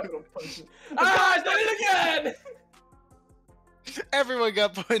 Capital punishment. Ah, I did it again! Everyone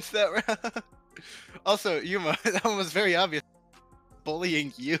got points that round. Also, Yuma, that one was very obvious.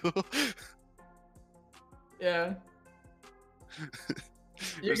 Bullying you. Yeah.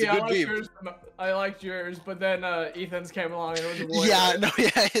 It was a good meme. I liked yours, but then Ethan's came along and it was a war. Yeah, no,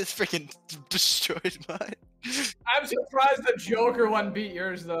 yeah, it's freaking destroyed mine. I'm surprised the Joker one beat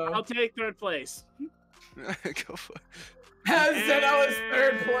yours though. I'll take third place. Go for it. I said I was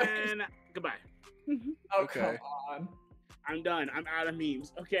third place. Goodbye. Oh, Okay. come on. I'm done. I'm out of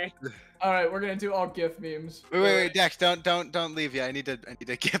memes. Okay. All right, we're gonna do all GIF memes. Wait, Dax, don't leave yet. I need to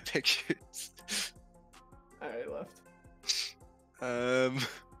get pictures. All right, left. Um.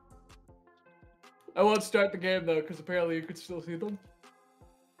 I won't start the game though, because apparently you could still see them.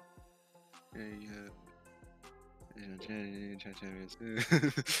 We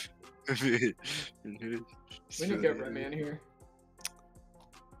need to get Remy in here.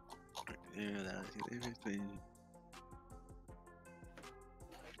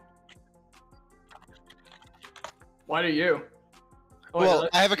 Why do you? Oh, Well,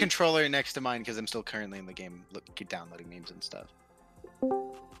 I have a controller next to mine because I'm still currently in the game, downloading memes and stuff.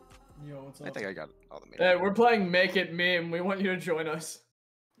 Yo, what's up? I think I got all the memes. Hey, we're playing Make It Meme. We want you to join us.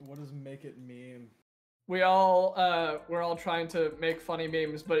 What does make it meme? We're all trying to make funny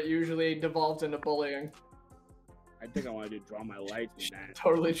memes, but it usually devolves into bullying. I think I want to draw my life in that.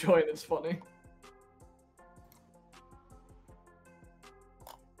 Totally join. It's funny.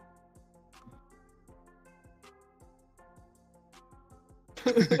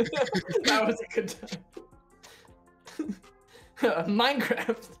 That was a good time.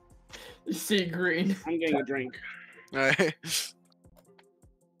 Minecraft. You see green. I'm getting a drink. Alright.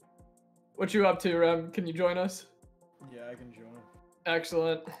 What you up to, Rem? Can you join us? Yeah, I can join.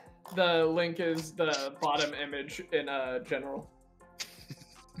 Excellent. The link is the bottom image in general.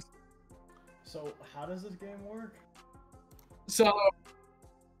 So, how does this game work? So,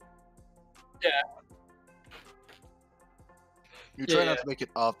 yeah. You try not to make it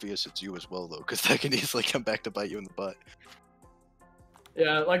obvious it's you as well, though, because that can easily come back to bite you in the butt.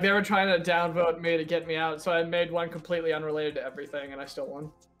 Yeah, like they were trying to downvote me to get me out, so I made one completely unrelated to everything, and I still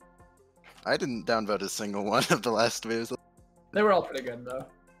won. I didn't downvote a single one of the last videos. They were all pretty good, though.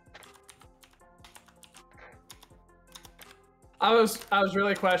 I was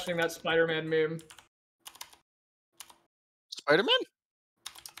really questioning that Spider-Man meme. Spider-Man?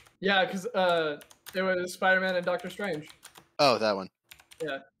 Yeah, because it was Spider-Man and Doctor Strange. Oh, that one.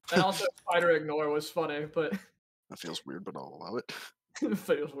 Yeah, and also Spider-Ignore was funny, but That feels weird, but I'll allow it.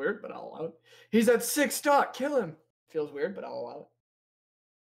 feels weird, but I'll allow it. He's at 6 stock, kill him. Feels weird, but I'll allow it.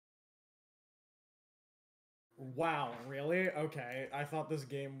 Wow, really? Okay, I thought this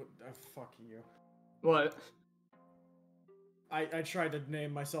game would... fuck you. What? I tried to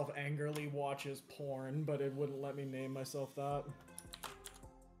name myself Angrily Watches Porn, but it wouldn't let me name myself that.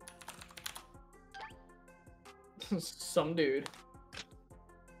 Some dude.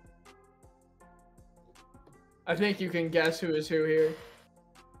 I think you can guess who is who here.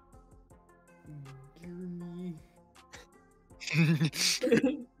 Gurmy.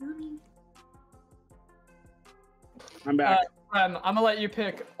 I'm back. I'm gonna let you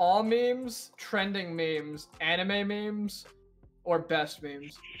pick all memes, trending memes, anime memes, or best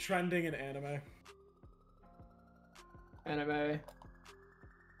memes. Trending in anime. Anime.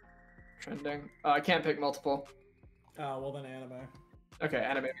 Trending. I can't pick multiple. Well then anime. Okay,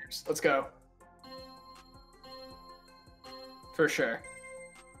 anime memes. Let's go. For sure.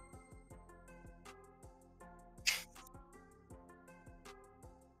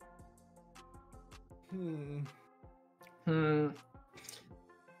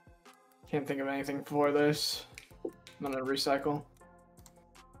 Can't think of anything for this. I'm gonna recycle.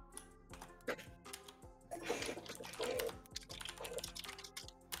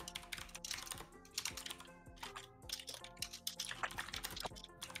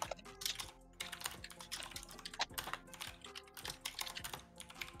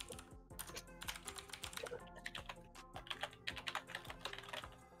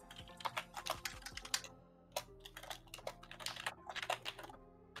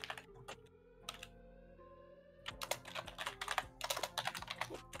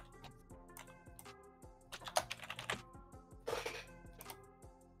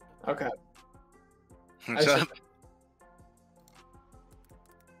 Okay. What's up?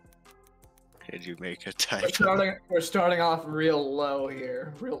 Did you make a typo? We're starting off real low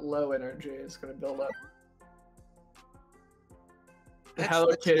here. Real low energy. It's gonna build up. The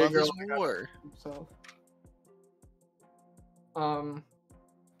Hello Kitty girl war. himself.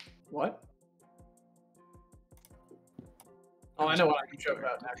 What? Oh, I know what I can joke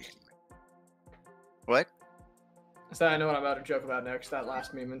about next. What? I said I know what I'm about to joke about next. That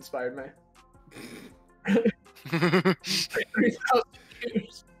last meme inspired me. 3,000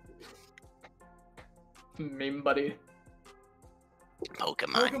 views. Meme buddy.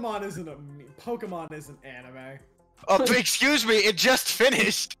 Pokemon. Pokemon isn't anime. Oh, excuse me, it just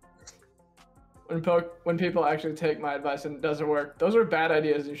finished. When people actually take my advice and it doesn't work, those are bad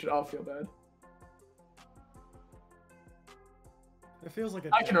ideas. You should all feel bad. That feels like a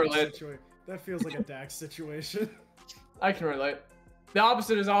I can relate. That feels like a Dax situation. I can relate. The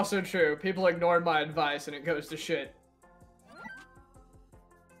opposite is also true. People ignored my advice and it goes to shit.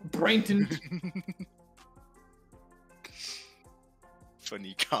 Brainton.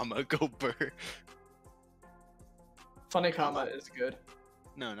 Funny comma, go burr. Funny comma is good.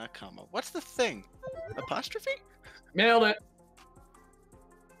 No, not comma. What's the thing? Apostrophe? Nailed it.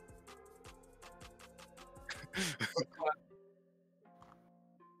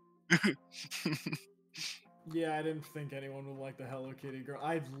 Yeah, I didn't think anyone would like the Hello Kitty girl.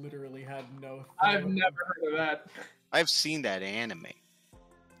 I've literally had no. I've never heard of that. I've seen that anime.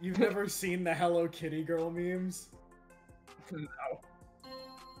 You've never seen the Hello Kitty girl memes? No.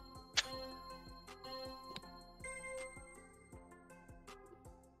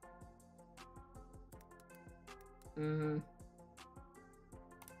 Mm-hmm.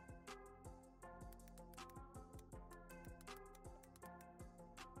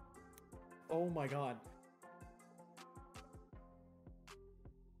 Oh my god.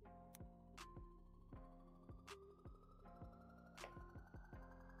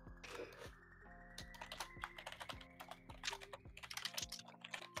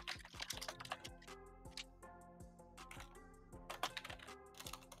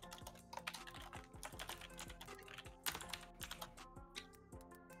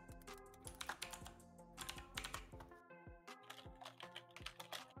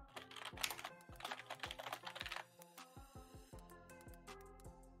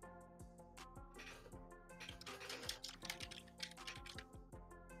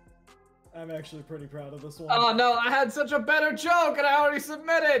 I'm actually pretty proud of this one. Oh no, I had such a better joke and I already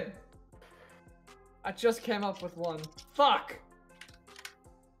submitted! I just came up with one. Fuck!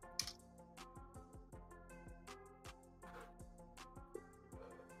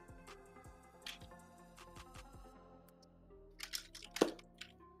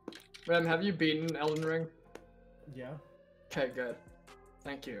 Rem, have you beaten Elden Ring? Yeah. Okay, good.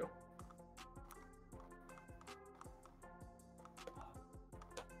 Thank you.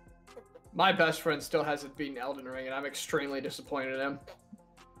 My best friend still hasn't beaten Elden Ring, and I'm extremely disappointed in him.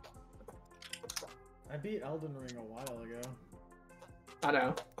 I beat Elden Ring a while ago. I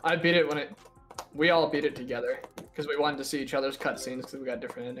know. I beat it when it... We all beat it together, because we wanted to see each other's cutscenes, because we got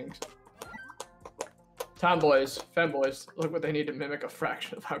different endings. Tomboys, femboys, look what they need to mimic a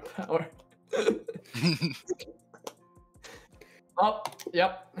fraction of our power. Oh,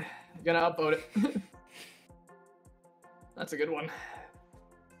 yep. Gonna upvote it. That's a good one.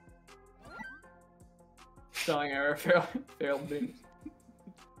 Spelling error, failed beam.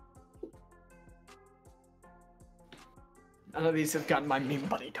 None of these have gotten my meme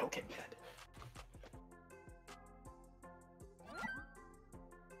buddy token yet.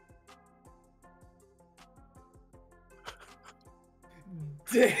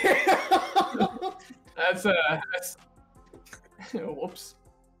 Damn! That's whoops.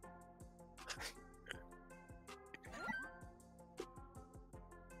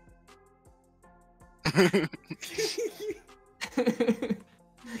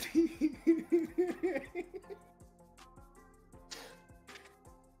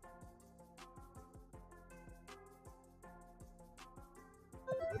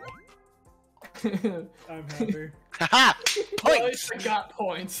 I'm happy. Haha! Well, at Points! least I got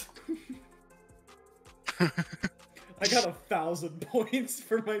points. I got 1,000 points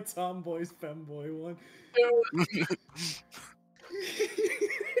for my tomboys femboy one.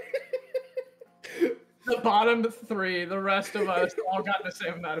 The bottom three, the rest of us all got the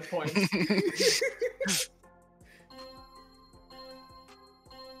same amount of points.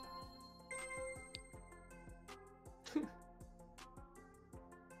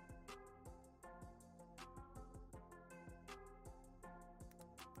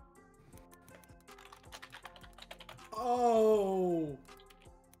 Oh!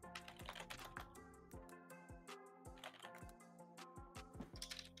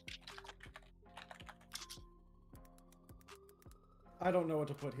 I don't know what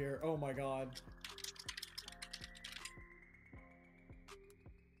to put here. Oh my god.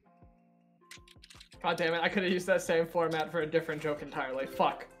 God damn it, I could have used that same format for a different joke entirely.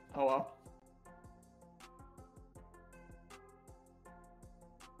 Fuck. Oh well.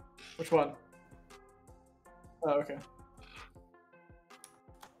 Which one? Oh, okay.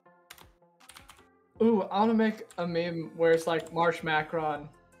 Ooh, I want to make a meme where it's like Marsh Macron.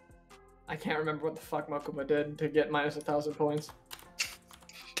 I can't remember what the fuck Mokuba did to get minus 1,000 points.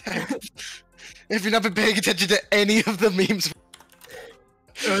 If you've not been paying attention to any of the memes,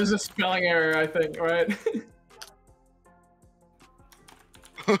 It was a spelling error, I think, right?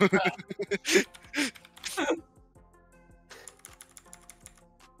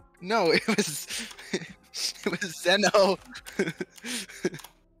 no, it was Zeno.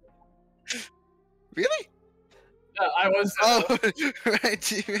 Really? Yeah, I was. Oh, right,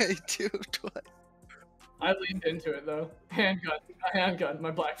 two, twice. I leaned into it though. Handgun,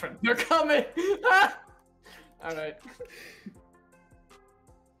 my black friend. They're coming! Alright.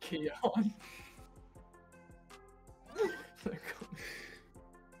 key on.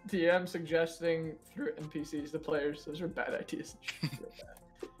 DM suggesting through NPCs to players. Those are bad ideas.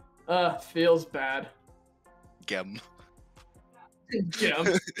 Feels bad. Gem. Gem.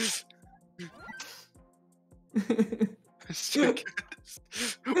 Wait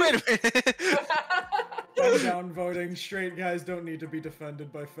a minute. I'm downvoting. Straight guys don't need to be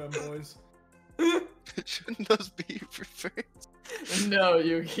defended by femboys. Shouldn't those be preferred? No,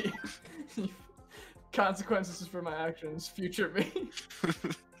 Yuki. Consequences for my actions. Future me.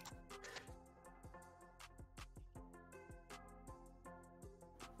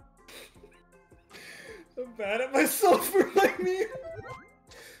 I'm mad at myself for my meme.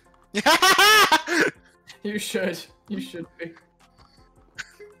 You should. You should be.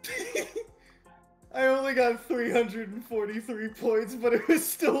 I only got 343 points, but it was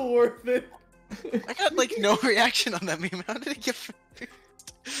still worth it. I got like no reaction on that meme. How did it get?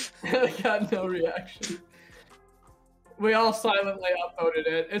 I got no reaction. We all silently upvoted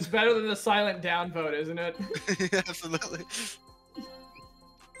it. It's better than the silent downvote, isn't it? Absolutely.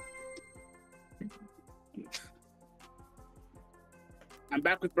 I'm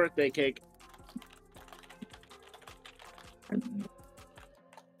back with birthday cake.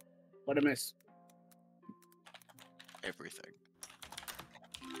 What a miss. Everything.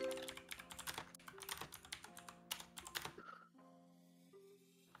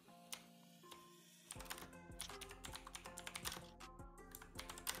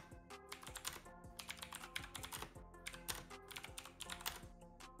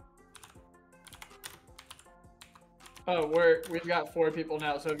 Oh, we've got 4 people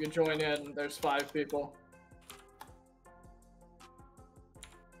now, so if you join in, there's 5 people.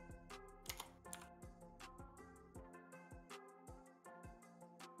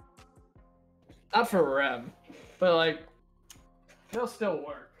 Not for Rem, but like, they'll still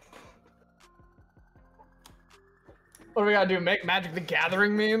work. What do we gotta do? Make Magic the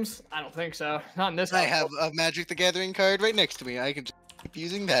Gathering memes? I don't think so. Not in this. I have a Magic the Gathering card right next to me. I can just keep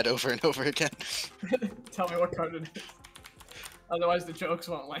using that over and over again. Tell me what card it is. Otherwise, the jokes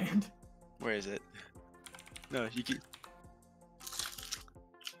won't land. Where is it? No, you keep.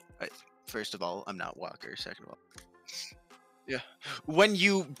 First of all, I'm not Walker. Second of all, yeah. When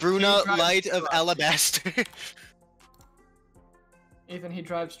you Bruna Light of Alabaster. Ethan, he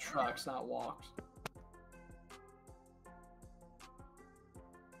drives trucks, not walks.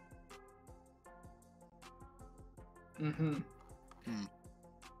 Mm-hmm. Hmm.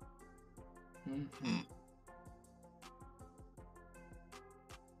 Mm-hmm.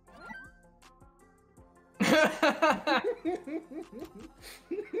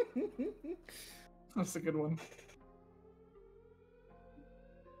 That's a good one.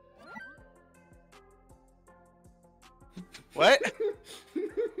 What?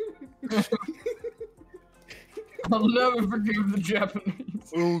 I'll never forgive the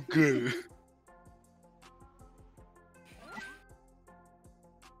Japanese. Okay.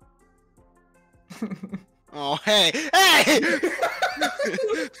 Oh, hey! Hey!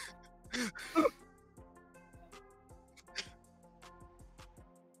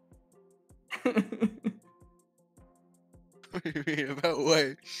 What do you mean about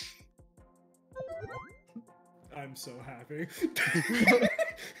what? I'm so happy.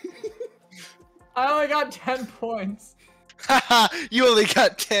 I only got 10 points. Haha! You only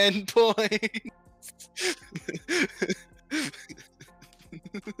got 10 points!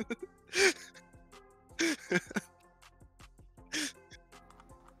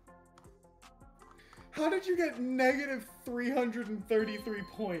 How did you get negative 333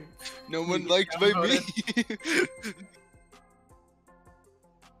 points? No one liked my meme!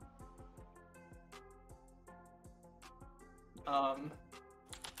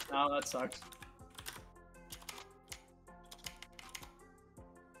 Oh, that sucks.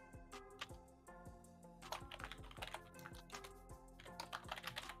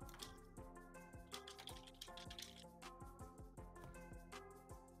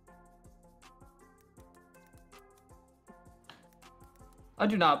 I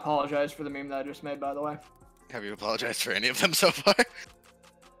do not apologize for the meme that I just made, by the way. Have you apologized for any of them so far?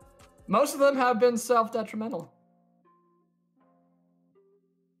 Most of them have been self-detrimental.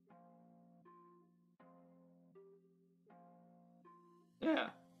 Yeah,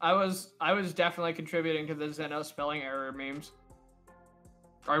 I was definitely contributing to the Zeno spelling error memes.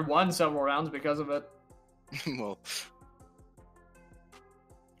 I won several rounds because of it. Well,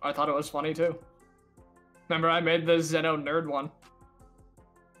 I thought it was funny too. Remember, I made the Zeno nerd one.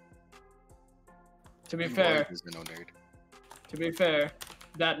 To be fair, Zeno nerd. to be fair,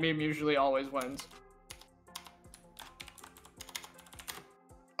 that meme usually always wins.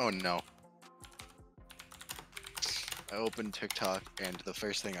 Oh no. I opened TikTok and the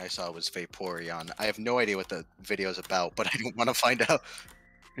first thing I saw was Vaporeon. I have no idea what the video is about, but I don't want to find out.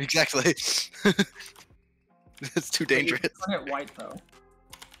 Exactly. It's too dangerous. Turn it white though.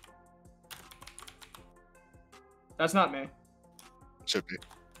 That's not me. Should be.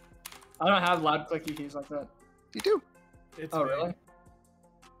 I don't have loud clicky keys like that. You do. It's Oh me. really?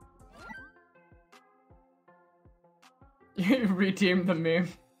 You redeemed the meme.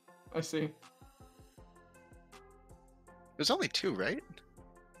 I see. There's only 2, right?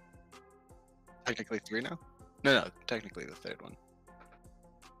 Technically 3 now? No, technically the 3rd one.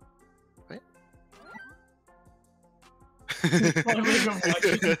 Right?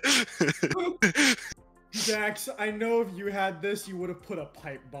 Dax, I know if you had this, you would have put a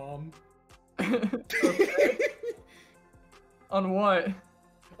pipe bomb. Okay. On what?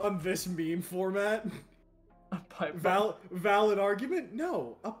 On this meme format. A pipe bomb. Valid argument?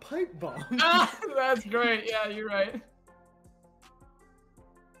 No, a pipe bomb. Ah, that's great. Yeah, you're right.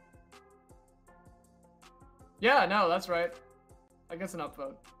 Yeah, no, that's right. I guess an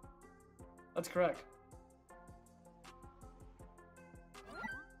upvote. That's correct.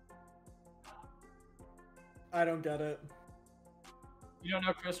 I don't get it. You don't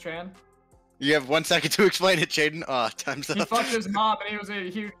know Chris Chan? You have 1 second to explain it, Jaden. Aw, time's He up. fucked his mom and he was a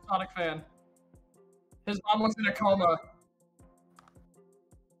huge Sonic fan. His mom was in a coma.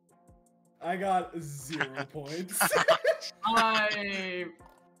 I got 0 points. I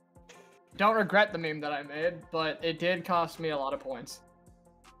don't regret the meme that I made, but it did cost me a lot of points.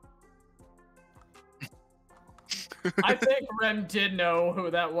 I think Ren did know who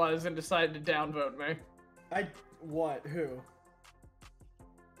that was and decided to downvote me. What? Who?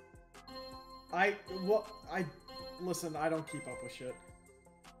 Listen, I don't keep up with shit.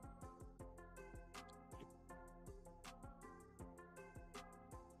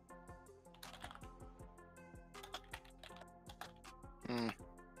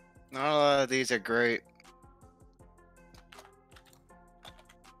 Oh, these are great.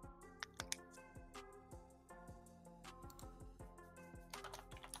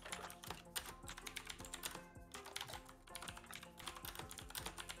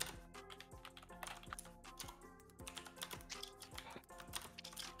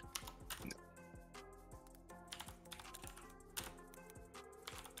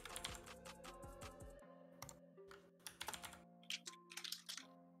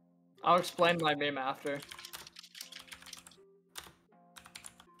 I'll explain my meme after.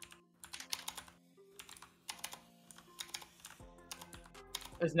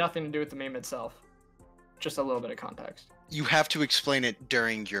 There's nothing to do with the meme itself. Just a little bit of context. You have to explain it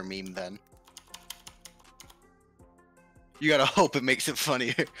during your meme then. You gotta hope it makes it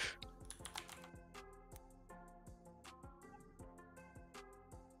funnier.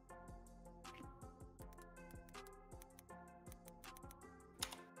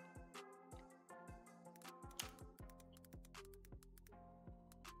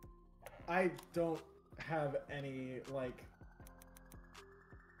 I don't have any, like...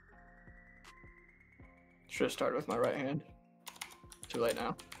 Should have started with my right hand. Too late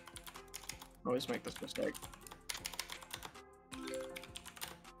now. Always make this mistake.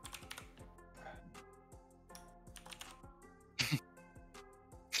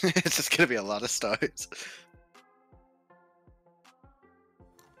 It's just gonna be a lot of stars.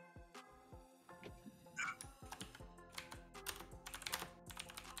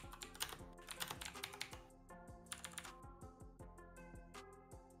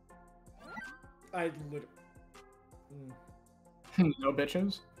 I literally... No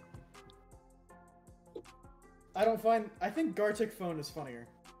bitches. I think Gartic Phone is funnier.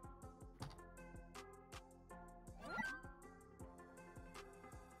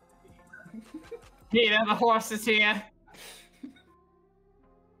 Peter, the horse is here.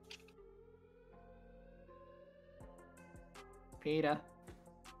 Peter,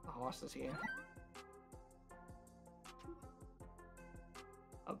 the horse is here.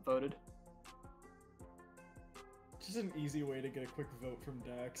 Upvoted. Just an easy way to get a quick vote from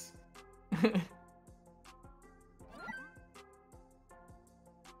Dax.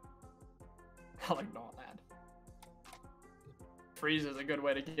 I'll ignore that. Freeze is a good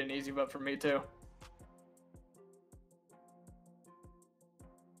way to get an easy vote from me too.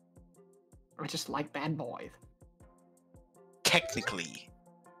 Or just like bad boys. Technically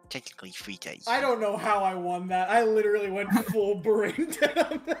free days. I don't know how I won that. I literally went full brain dead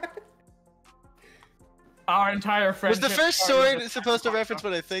on that. Our entire Was friendship. the first sword supposed to reference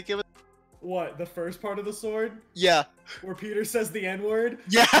what I think it was? What, the first part of the sword? Yeah. Where Peter says the N-word?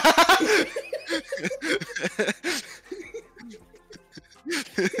 Yeah.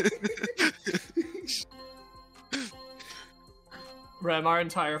 Rem, our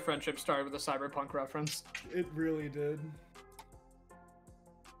entire friendship started with a cyberpunk reference. It really did.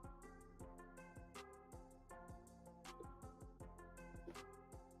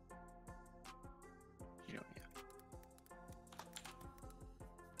 You know, yeah.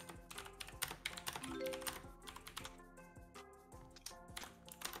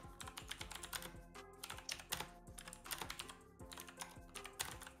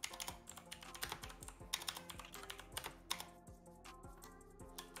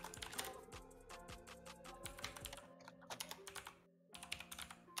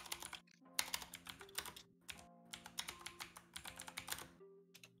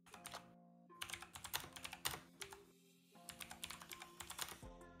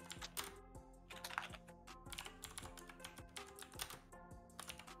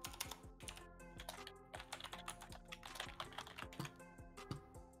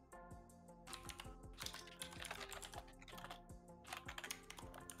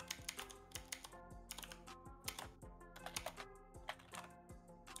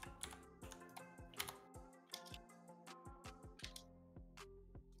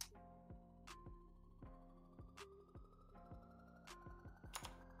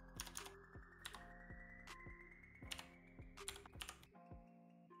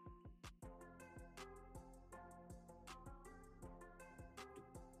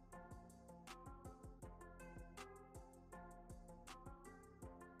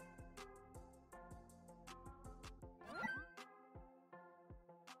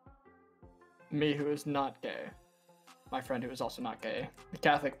 Me, who is not gay. My friend, who is also not gay. The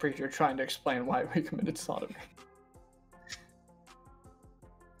Catholic preacher trying to explain why we committed sodomy.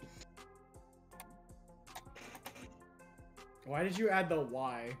 Why did you add the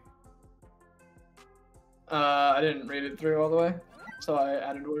Y? I didn't read it through all the way, so I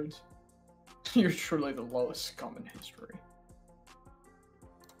added words. You're truly the lowest scum in history.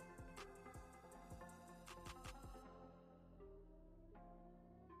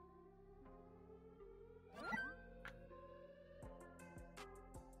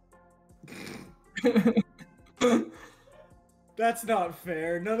 That's not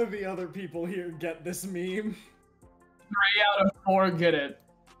fair. None of the other people here get this meme. 3 out of 4 get it.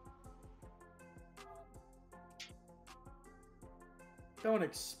 Don't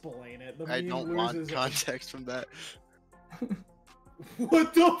explain it. The I meme don't want loses it. context from that.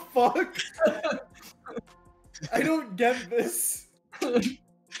 What the fuck? I don't get this. It's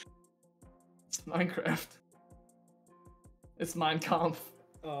Minecraft. It's Mein Kampf.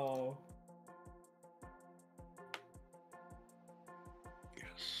 Oh. Yes.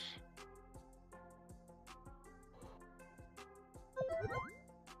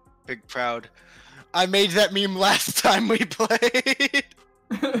 Big proud. I made that meme last time we played.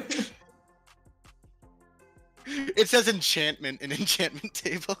 It says enchantment in enchantment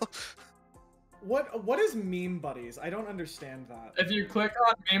table. What is meme buddies? I don't understand that. If you click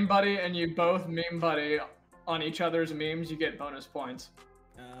on Meme Buddy and you both Meme Buddy on each other's memes, you get bonus points.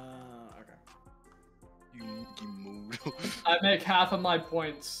 Okay. You mood. I make half of my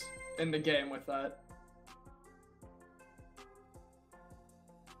points in the game with that.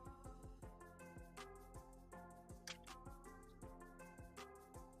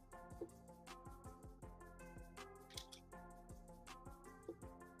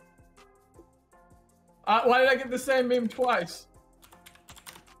 Why did I get the same meme twice?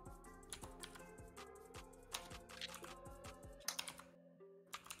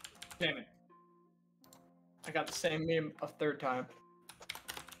 Damn it. I got the same meme a 3rd time.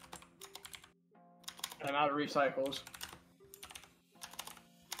 And I'm out of recycles.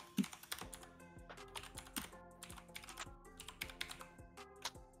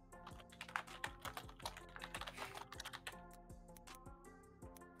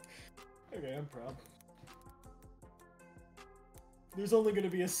 Okay, I'm proud. There's only gonna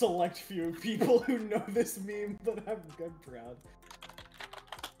be a select few people who know this meme, but I'm proud.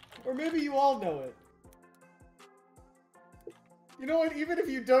 Or maybe you all know it. You know what? Even if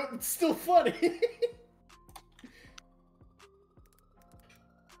you don't, it's still funny.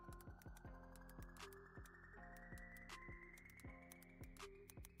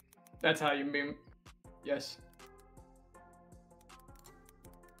 That's how you meme. Yes.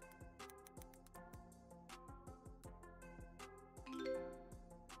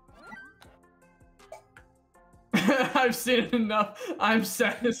 I've seen it enough. I'm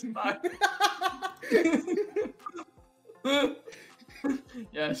satisfied.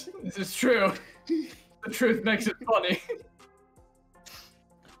 Yes, this is true. The truth makes it funny.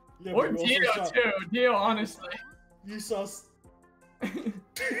 Yeah, Or but you Dio also saw- too. Dio, honestly. You saw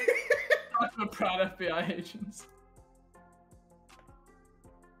proud FBI agents.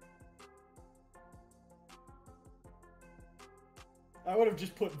 I would have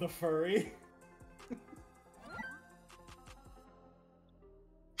just put the furry.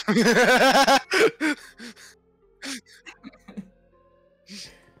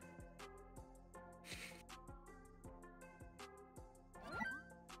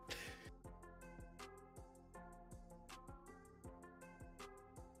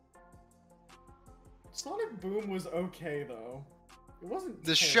 Sonic Boom was okay though. It wasn't.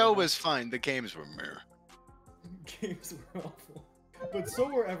 The show terrible. was fine. The games were meh. Games were awful, but so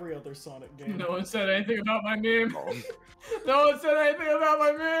were every other Sonic game. No one said anything about my meme. No one said anything about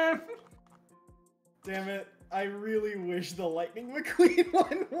my meme. Damn it! I really wish the Lightning McQueen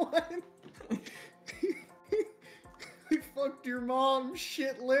one won. I fucked your mom,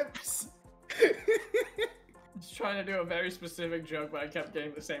 shit lips. Just trying to do a very specific joke, but I kept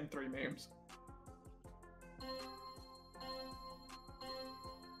getting the same 3 memes.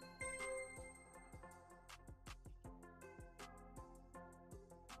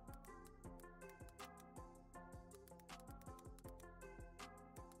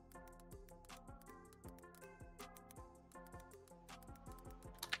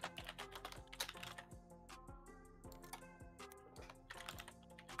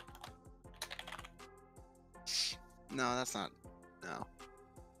 No, that's not. No.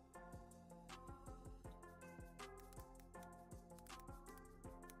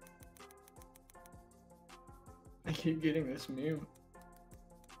 I keep getting this meme.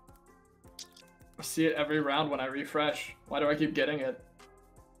 I see it every round when I refresh. Why do I keep getting it?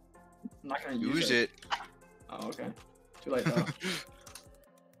 I'm not gonna use it. Oh, okay. Too late though.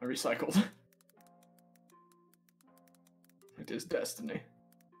 I recycled. It is destiny.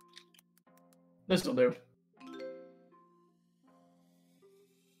 This'll do.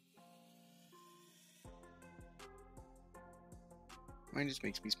 Mine just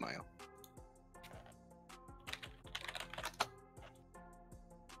makes me smile.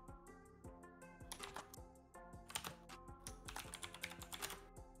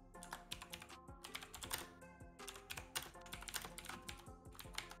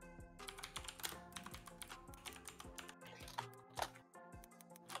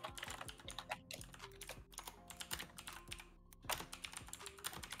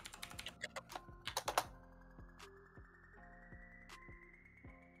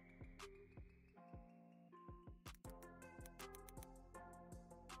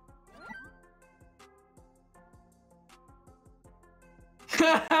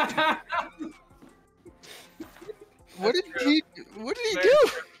 What did he do?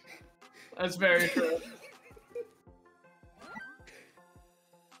 That's very true.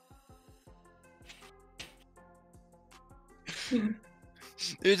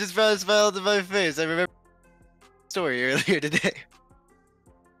 It just brought a smile to my face. I remember the story earlier today.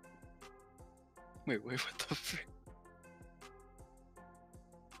 Wait, what the frick?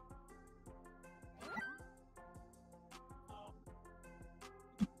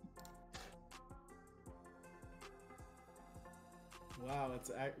 Wow,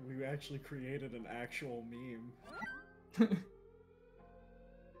 we actually created an actual meme. The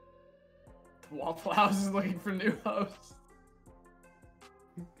Waffle House is looking for new hosts.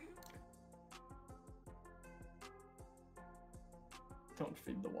 Don't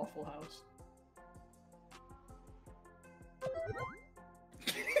feed the Waffle House.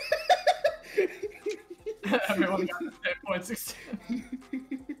 Everyone got the same point 16.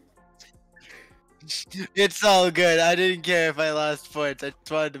 It's all good. I didn't care if I lost points. I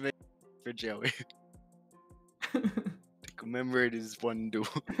just wanted to make it for Joey. To commemorate his one duel.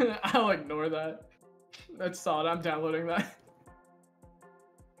 I'll ignore that. That's solid. I'm downloading that.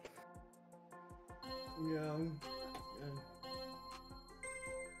 Yeah.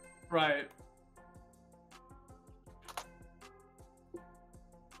 Right.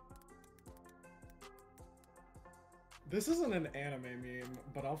 This isn't an anime meme,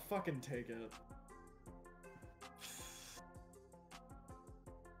 but I'll fucking take it.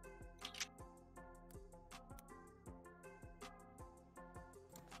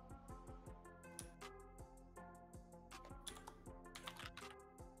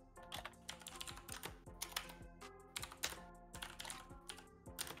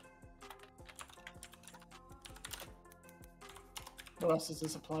 What else does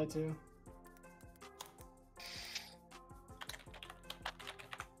this apply to?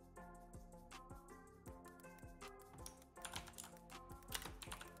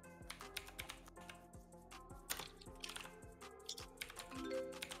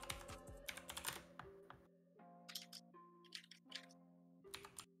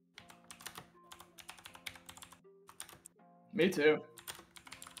 Me too.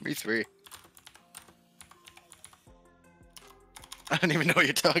 Me 3. I don't even know what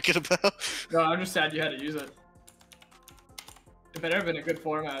you're talking about. No, I'm just sad you had to use it. If it had been a good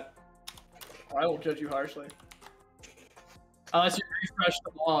format, I will judge you harshly. Unless you refreshed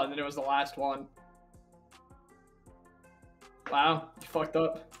them all and then it was the last one. Wow, you fucked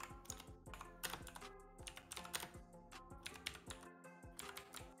up.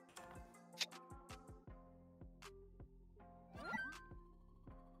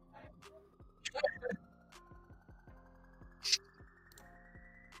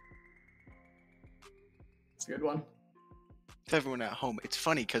 It's a good one. To everyone at home, it's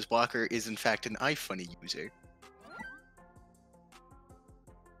funny because Walker is in fact an iFunny user.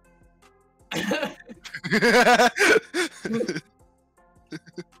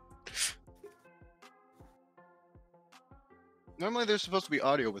 Normally there's supposed to be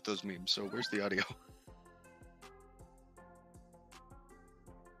audio with those memes, so where's the audio?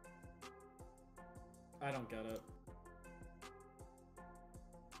 I don't get it.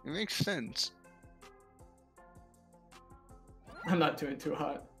 It makes sense. I'm not doing too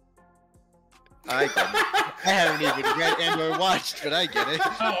hot. I get it. I haven't even read and or watched, but I get it.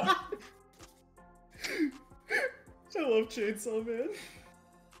 Oh. I love Chainsaw Man.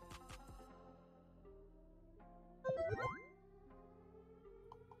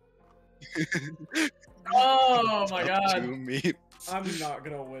 Oh my god. Two memes. I'm not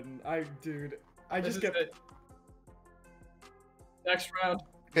gonna win. Dude, I This just is get. it. Next round.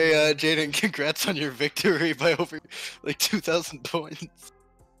 Hey, Jaden, congrats on your victory by over like 2,000 points.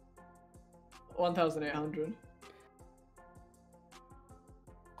 1,800.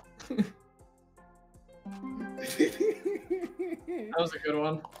 That was a good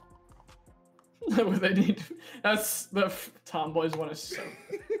one. What they need. That's the Tomboys one is so.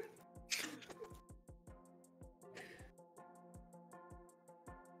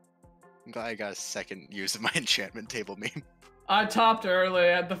 I'm glad I got a second use of my enchantment table meme. I topped early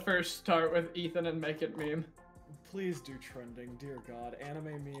at the first start with Ethan and Make It meme. Please do trending, dear God.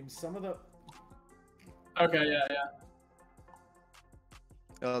 Anime memes. Some of the. Okay, yeah.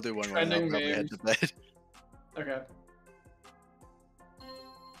 I'll do one more. Trending I'll probably head memes. to bed. Okay.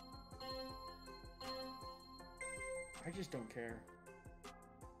 I just don't care.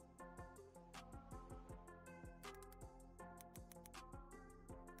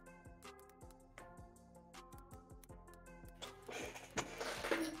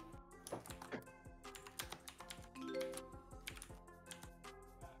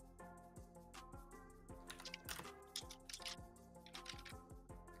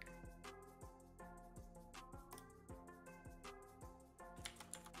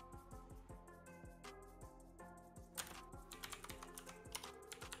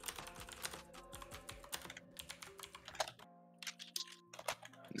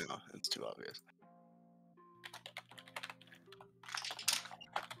 No, it's too obvious.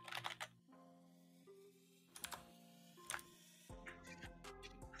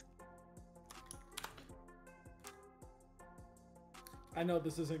 I know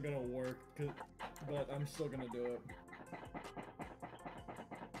this isn't gonna work, but I'm still gonna do it.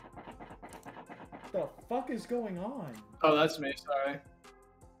 The fuck is going on? Oh, that's me. Sorry.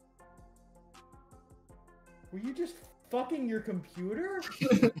 Were you just fucking your computer?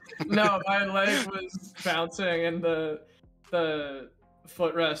 No, my leg was bouncing and the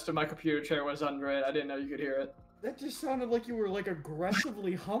footrest of my computer chair was under it. I didn't know you could hear it. That just sounded like you were like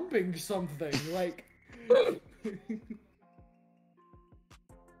aggressively humping something. Like.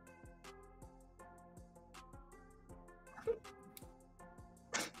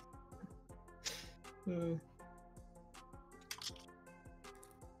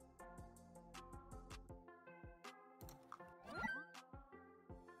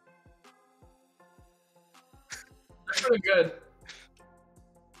 That's pretty good.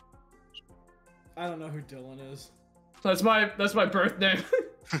 I don't know who Dylan is. That's my birth name.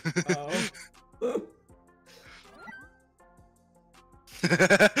 Oh.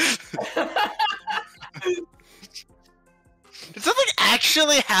 Did something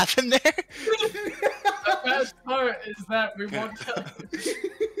actually happen there? The best part is that we won't tell you.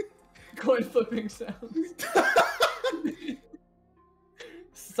 Coin flipping sounds.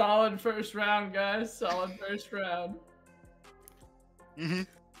 Solid first round, guys. Solid first round.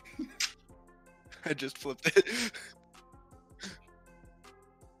 Mm-hmm. I just flipped it.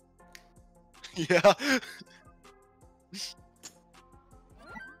 Yeah.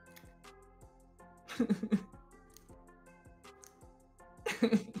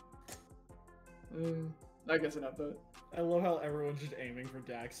 I guess enough of it. I love how everyone's just aiming for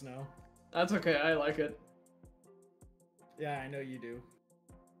Dax now. That's okay. I like it. Yeah, I know you do.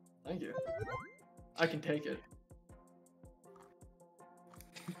 Thank you. I can take it.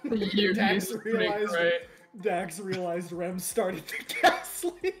 You Dax pretty realized. great. Dax realized Rem started the gas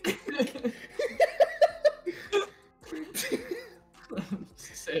leak.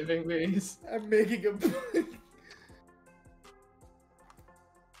 Saving these. I'm making a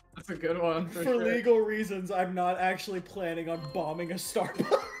That's a good one. For for sure. legal reasons. I'm not actually planning on bombing a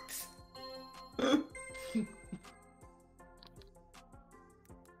Starbucks.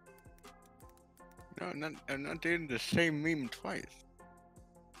 No, I'm not doing the same meme twice.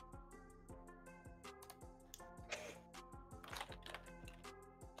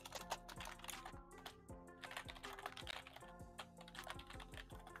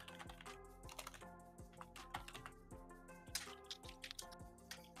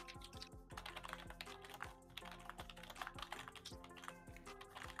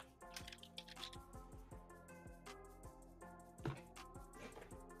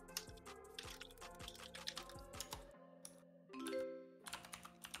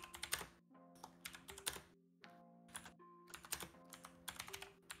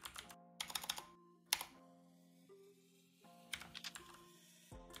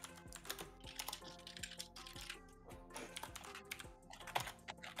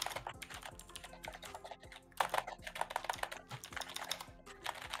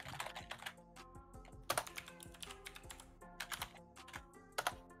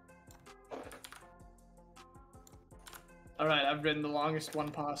 Alright, I've written the longest one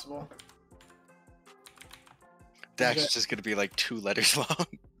possible. Dax Okay. is just gonna be like 2 letters long.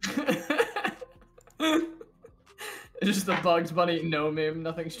 It's just the Bugs Bunny no meme,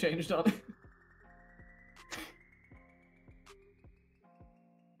 nothing's changed on it.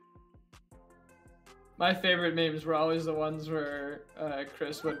 My favorite memes were always the ones where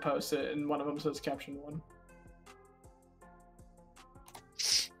Chris would post it and one of them says caption 1.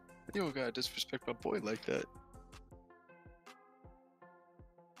 You don't gotta disrespect my boy like that.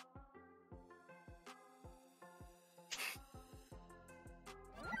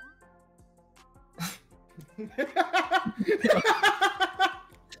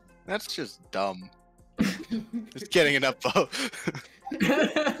 That's just dumb. It's getting an upvote.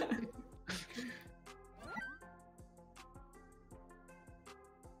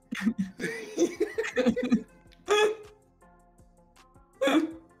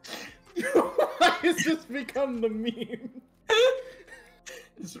 Why has this become the meme?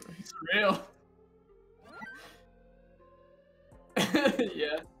 It's real. Yeah.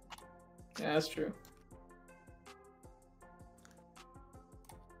 Yeah, that's true.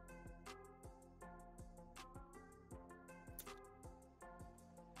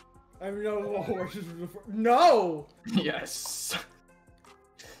 I have no horses before. No! Yes.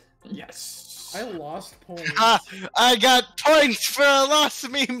 Yes. I lost points. Ah, I got points for a lost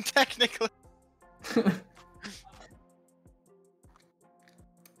meme, technically.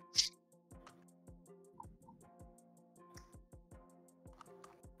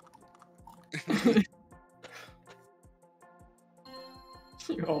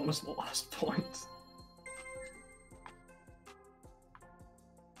 You almost lost points.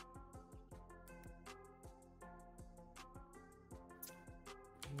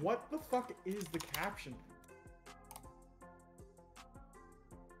 What the fuck is the caption?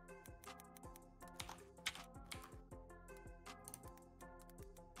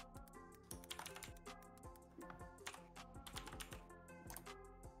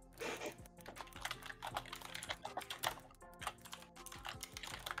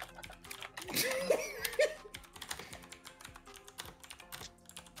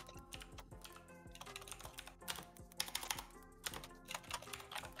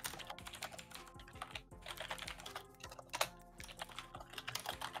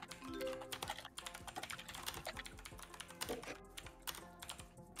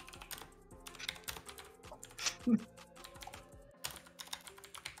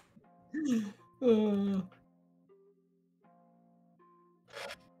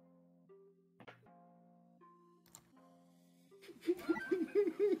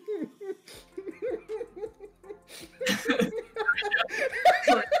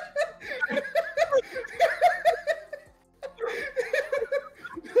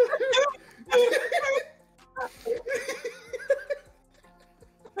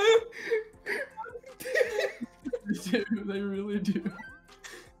 They really do.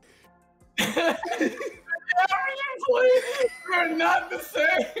 They're not the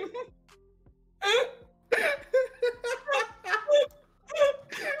same.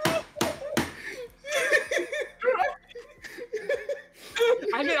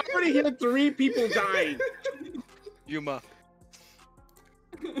 I can already hear 3 people dying. Yuma,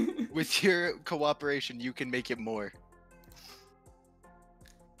 with your cooperation, you can make it more.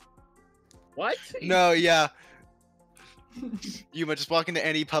 What? No, yeah. Yuma, just walk into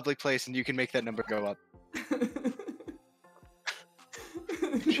any public place and you can make that number go up.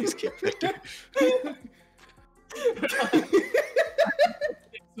 Cheesecake Victor.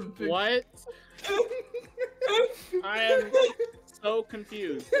 What? I am so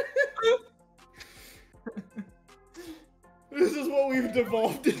confused. This is what we've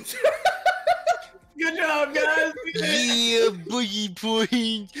devolved into. Good job, guys. Yeah, boogie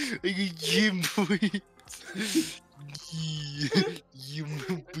point. I got gym points.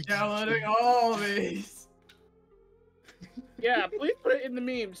 Downloading all these. Yeah, please put it in the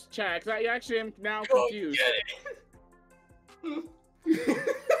memes chat, 'cause I actually am now Go confused. get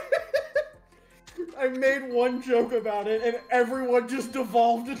I made one joke about it, and everyone just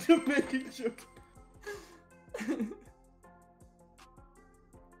devolved into making jokes.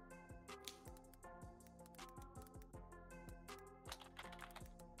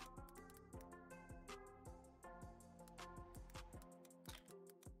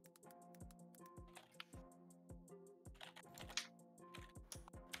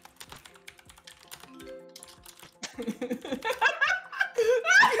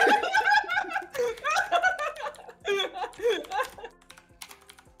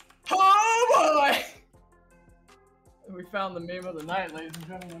 Oh boy! We found the meme of the night, ladies and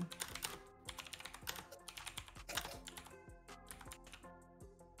gentlemen.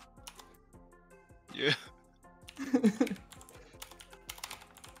 Yeah.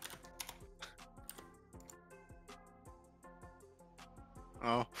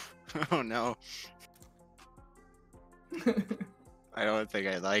 Oh. Oh no. I don't think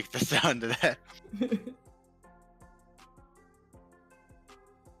I like the sound of that.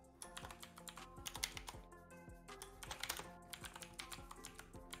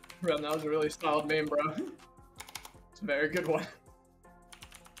 Bro, that was a really solid meme, bro. It's a very good one.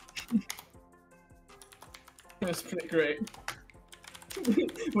 That's pretty great.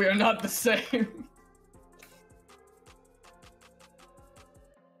 We are not the same.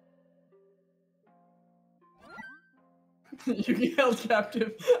 You get held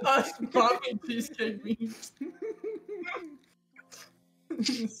captive. Us Bobby cheesecake memes.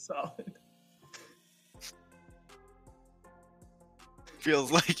 Solid.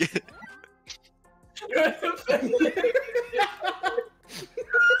 Feels like it.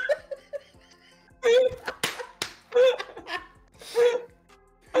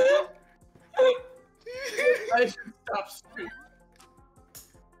 I should stop streaming.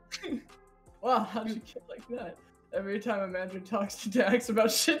 Wow, how'd you get like that? Every time a manager talks to Dax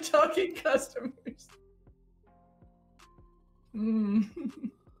about shit-talking customers. Hmm.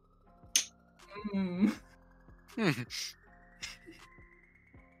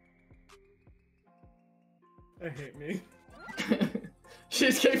 I hate me.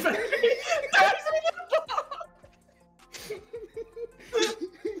 Cheesecake Factory. Dax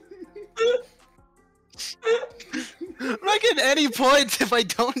I'm not getting any points if I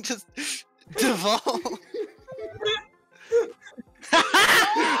don't just devolve.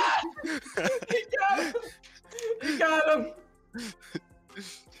 He got him! He got him!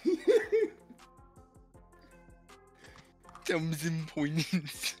 Thousand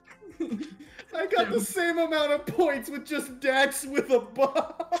points. I got the same amount of points with just Dax with a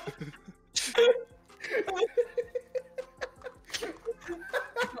bomb.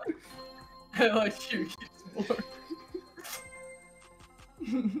 I like you more.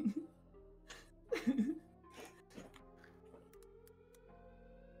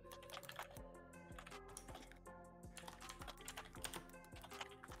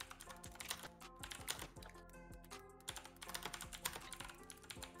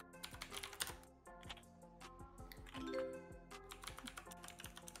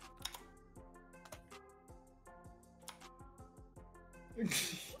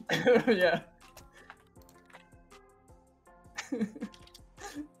 Yeah.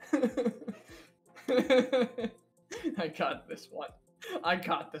 I got this one. I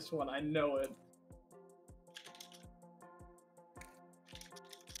got this one. I know it.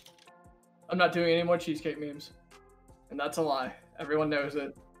 I'm not doing any more cheesecake memes. And that's a lie. Everyone knows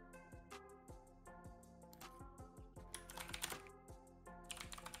it.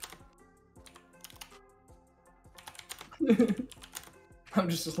 I'm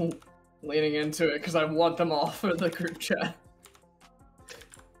just leaning into it because I want them all for the group chat.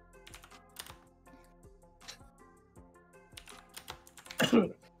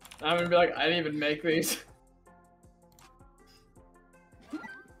 I'm gonna be like, I didn't even make these.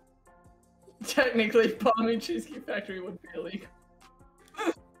 Technically, bombing Cheesecake Factory would be illegal.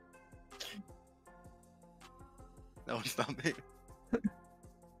 No, it's not me.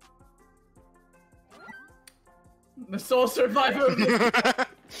 The sole survivor of the...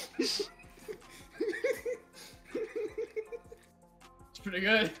 It's pretty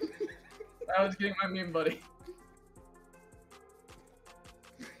good. I was getting my meme buddy.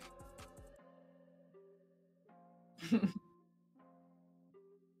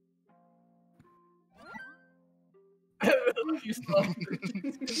 You slow.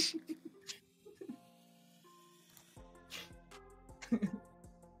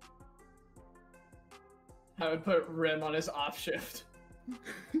 I would put Rim on his off shift.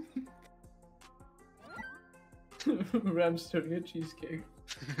 Rem's doing a cheesecake.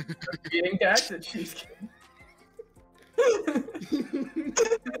 Eating cats at cheesecake.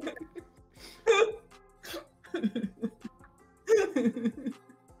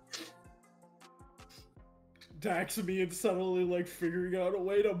 Dax being suddenly like figuring out a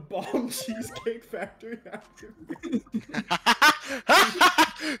way to bomb Cheesecake Factory after me.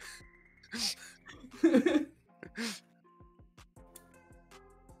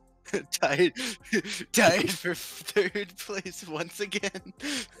 Tied for third place once again.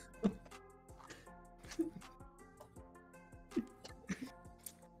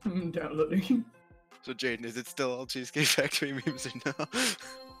 I'm downloading. So Jaden, is it still all Cheesecake Factory memes or no?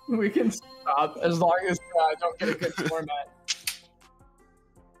 We can stop as long as I don't get a good format.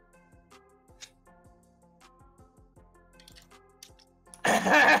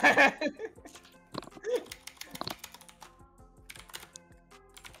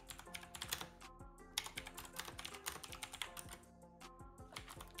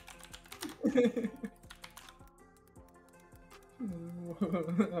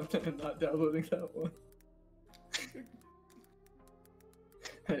 I'm not downloading that one.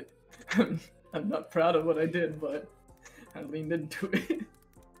 I'm not proud of what I did, but I leaned into it.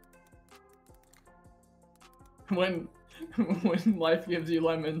 When life gives you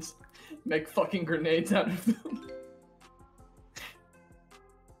lemons, make fucking grenades out of them.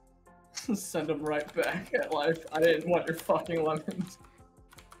 Send them right back at life. I didn't want your fucking lemons.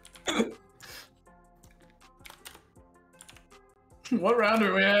 What round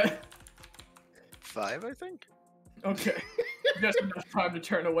are we at? 5, I think. Okay. Just enough time to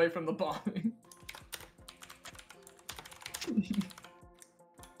turn away from the bombing.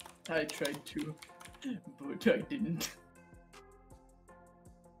 I tried to, but I didn't.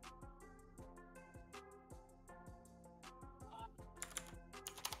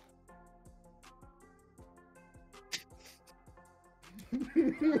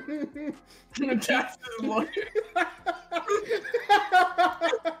 Jackson's lawyer.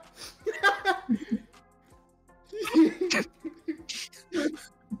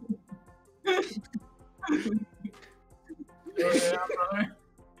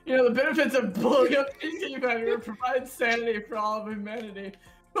 You know, the benefits of blowing up Cheesecake Factory provide sanity for all of humanity.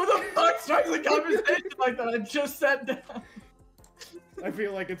 Who the fuck starts a conversation like that? I just sat down. I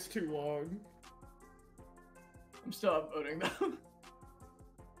feel like it's too long. I'm still upvoting though.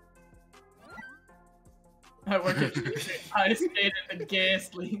 I work at I stayed in the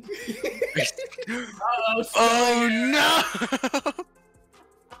gas leak. Oh no!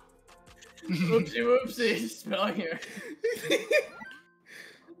 Whoopsie whoopsie, spelling here.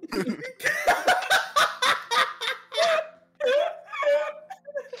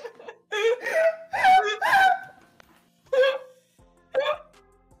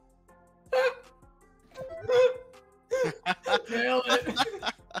 Nailed it.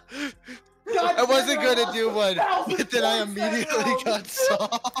 I wasn't gonna do one, but then I immediately got saw.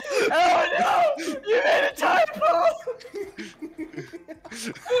 Oh no! You made a typo!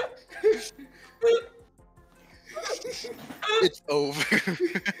 It's over.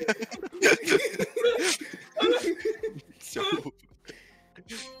 It's over.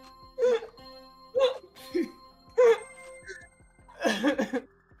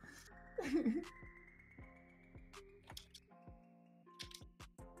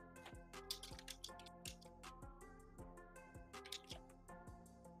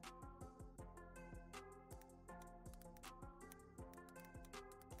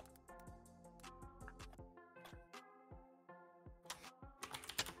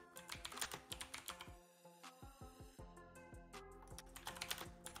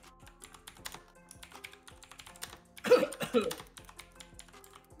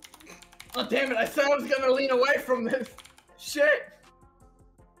 Oh damn it, I said I was gonna lean away from this. Shit!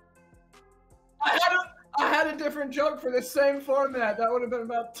 I had a different joke for the same format. That would have been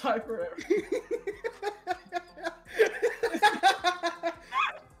about typer error.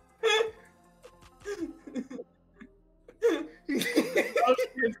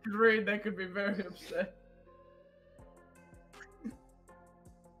 kids could read, they could be very upset.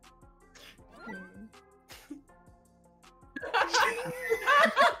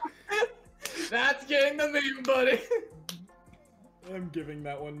 That's getting the meme, buddy. I'm giving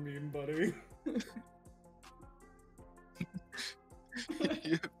that one meme, buddy.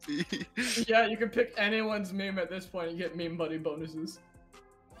 Yippee. Yeah, you can pick anyone's meme at this point and get meme buddy bonuses.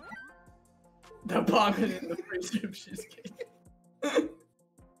 The bomb in the free soup cheesecake.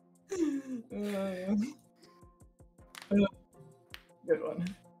 Good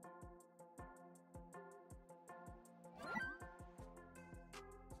one.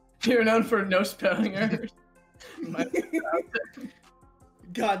 You're known for no spelling errors.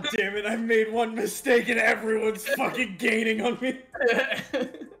 God damn it, I made one mistake and everyone's fucking gaining on me.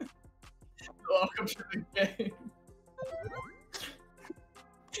 Welcome to the game.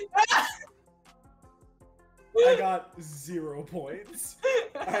 I got 0 points.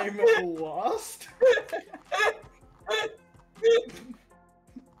 I'm lost.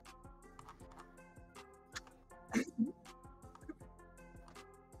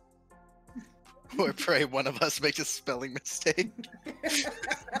 Or pray one of us makes a spelling mistake.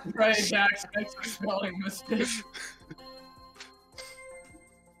 Pray Jax makes a spelling mistake.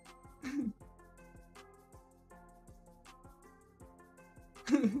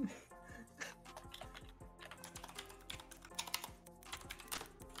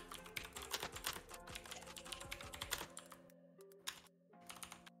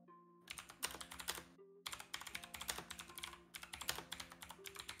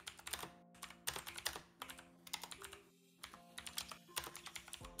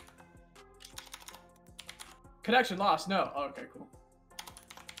 Connection lost. No. Oh, okay, cool.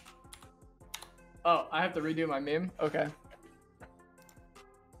 Oh, I have to redo my meme? Okay.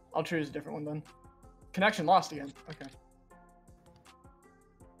 I'll choose a different one then. Connection lost again. Okay.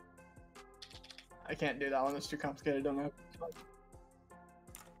 I can't do that one. It's too complicated. Don't know.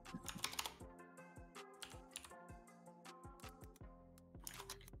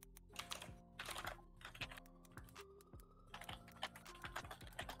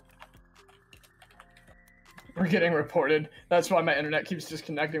 We're getting reported. That's why my internet keeps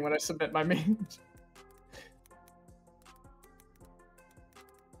disconnecting when I submit my memes.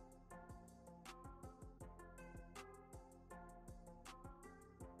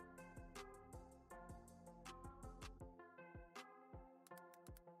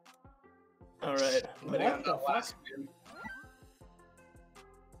 Alright, letting on that last meme.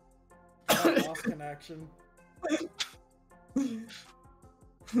 I lost connection.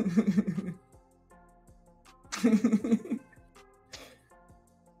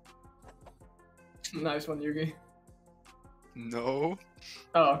 Nice one, Yugi. No.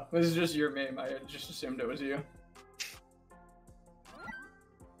 Oh, this is just your meme. I just assumed it was you.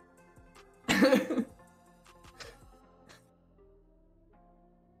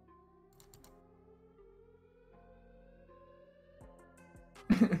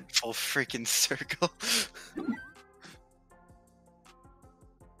 Full freaking circle.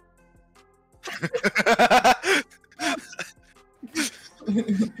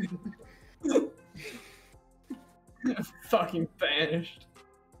 Fucking vanished.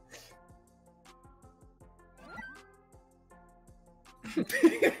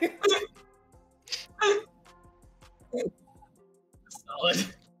 Solid.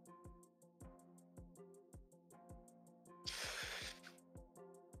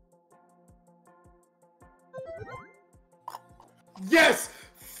 Yes!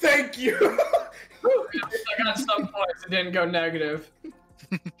 Thank you! I got some points. It didn't go negative.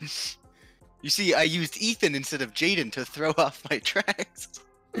 You see, I used Ethan instead of Jaden to throw off my tracks.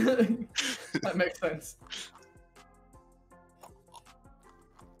 That makes sense.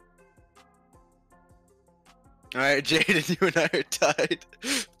 Alright, Jaden, you and I are tied.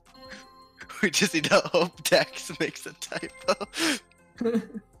 We just need to hope Dex makes a typo.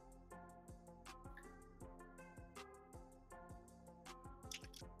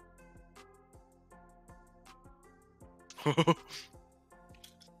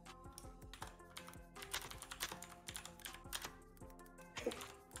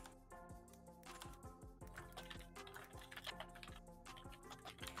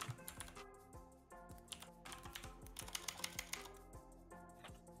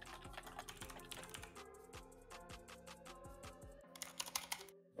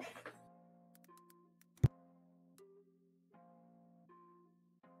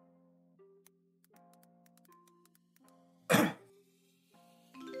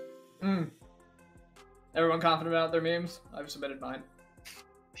 Everyone confident about their memes? I've submitted mine.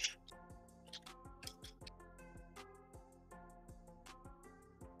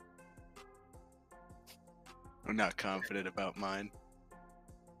 I'm not confident about mine.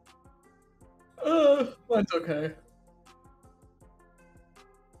 Mine's okay.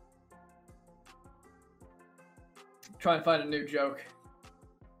 Try and find a new joke.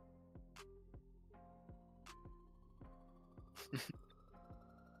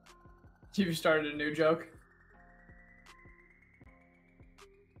 You started a new joke?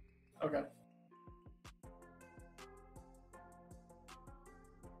 Okay.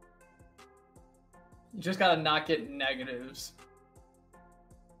 You just gotta not get negatives.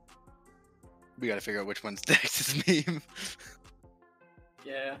 We gotta figure out which one's Dex's meme.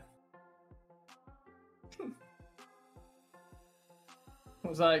 Yeah.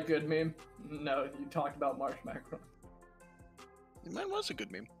 Was that a good meme? No, you talked about Marsh Macron. Mine was a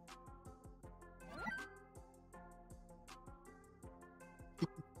good meme.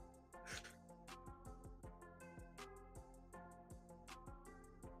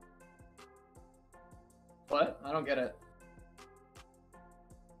 What? I don't get it.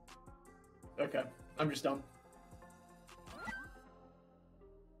 Okay, I'm just dumb.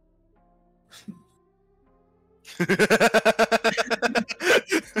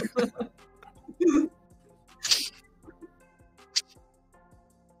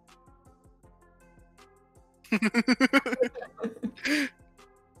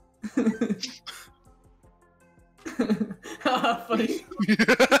 Funny.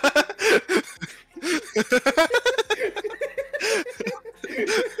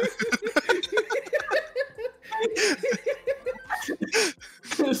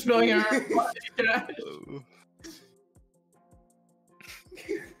 Spilling everywhere.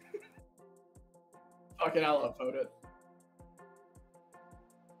 Fucking, I'll upvote it.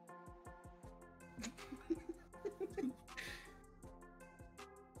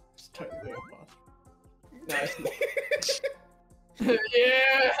 Just technically a boss. Nice.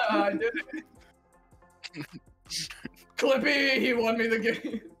 Yeah, I did it. Clippy, he won me the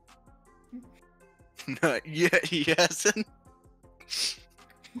game. No, yeah, he hasn't.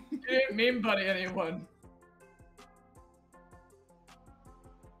 You didn't meme buddy anyone.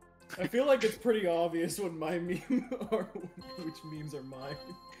 I feel like it's pretty obvious when my meme or which memes are mine.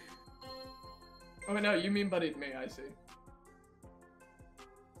 Oh no, you meme buddied me, I see.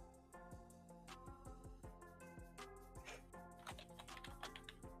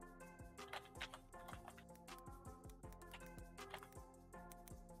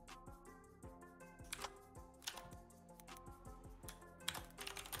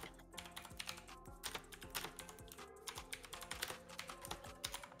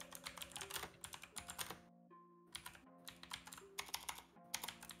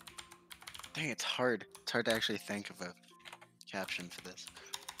 Dang, it's hard. It's hard to actually think of a caption for this.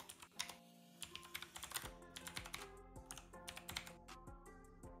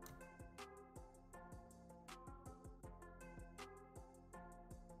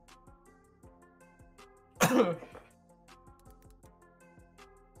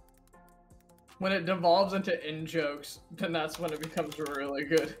 When it devolves into in-jokes, then that's when it becomes really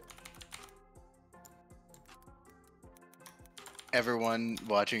good. Everyone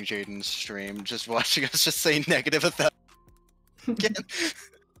watching Jaden's stream, just watching us just say negative 1,000 again.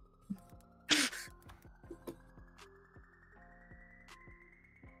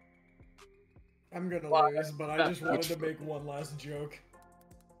 I'm gonna Well, lose, but I just wanted to make one last joke.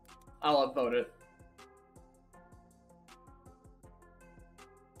 I'll upvote it.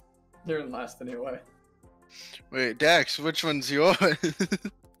 You're in last anyway. Wait, Dax, which one's yours?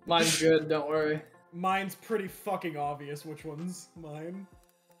 Mine's good, don't worry. Mine's pretty fucking obvious which one's mine.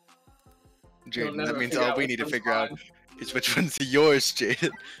 Jaden, never that means figure all out we which need to one's figure out mine. is which one's yours,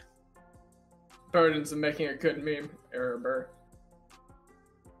 Jaden. Burdens of making a good meme. Error burr.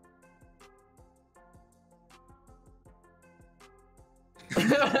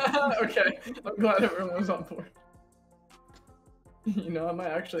 Okay, I'm glad everyone was on board. You know, I might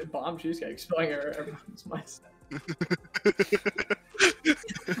actually bomb cheesecake spelling error. Everyone's mindset.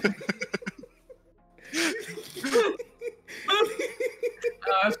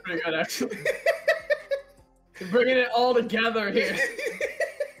 That's pretty good, actually. You're bringing it all together here.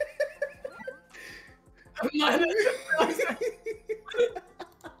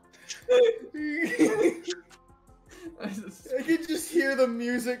 I can just hear the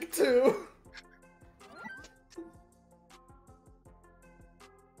music too.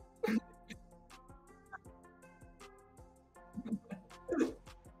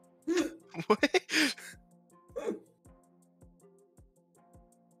 What?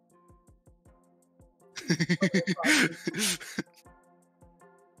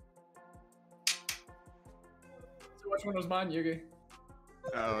 So which one was mine, Yugi?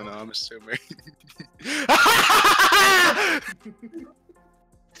 Oh no, I'm assuming.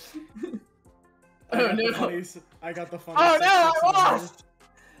 Oh no! I got the funny. Oh no! I lost.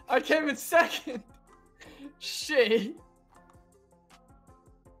 I came in second. Shit.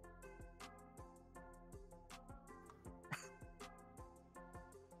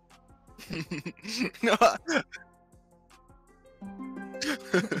 No.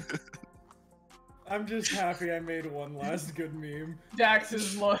 I'm just happy I made one last good meme. Dax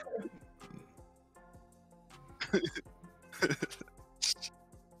is low.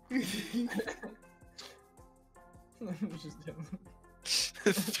 Just him.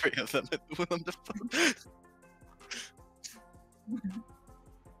 3 of them at the on the phone.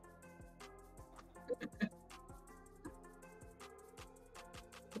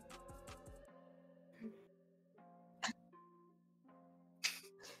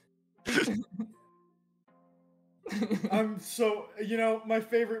 I'm so, you know, my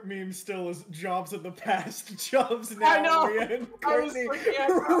favorite meme still is jobs of the past, jobs now. I know! Rhea and I was Courtney, looking at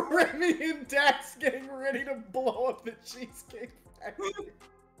that. Remy and Dax getting ready to blow up the Cheesecake Factory.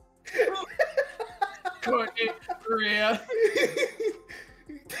 Courtney, Rhea.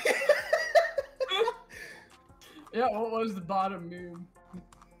 Yeah, what was the bottom meme?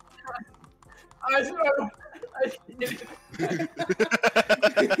 I swear.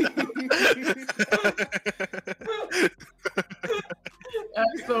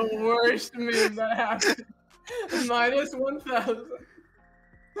 That's the worst meme that happened. Minus 1,000.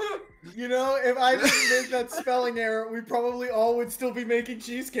 You know, if I didn't make that spelling error, we probably all would still be making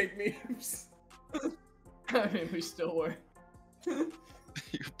cheesecake memes. I mean, we still were. You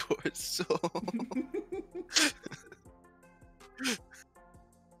poor soul.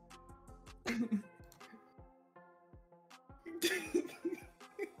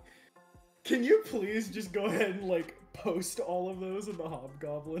 Can you please just go ahead and, like, post all of those in the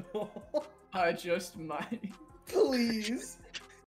Hobgoblin Hall? I just might. Please.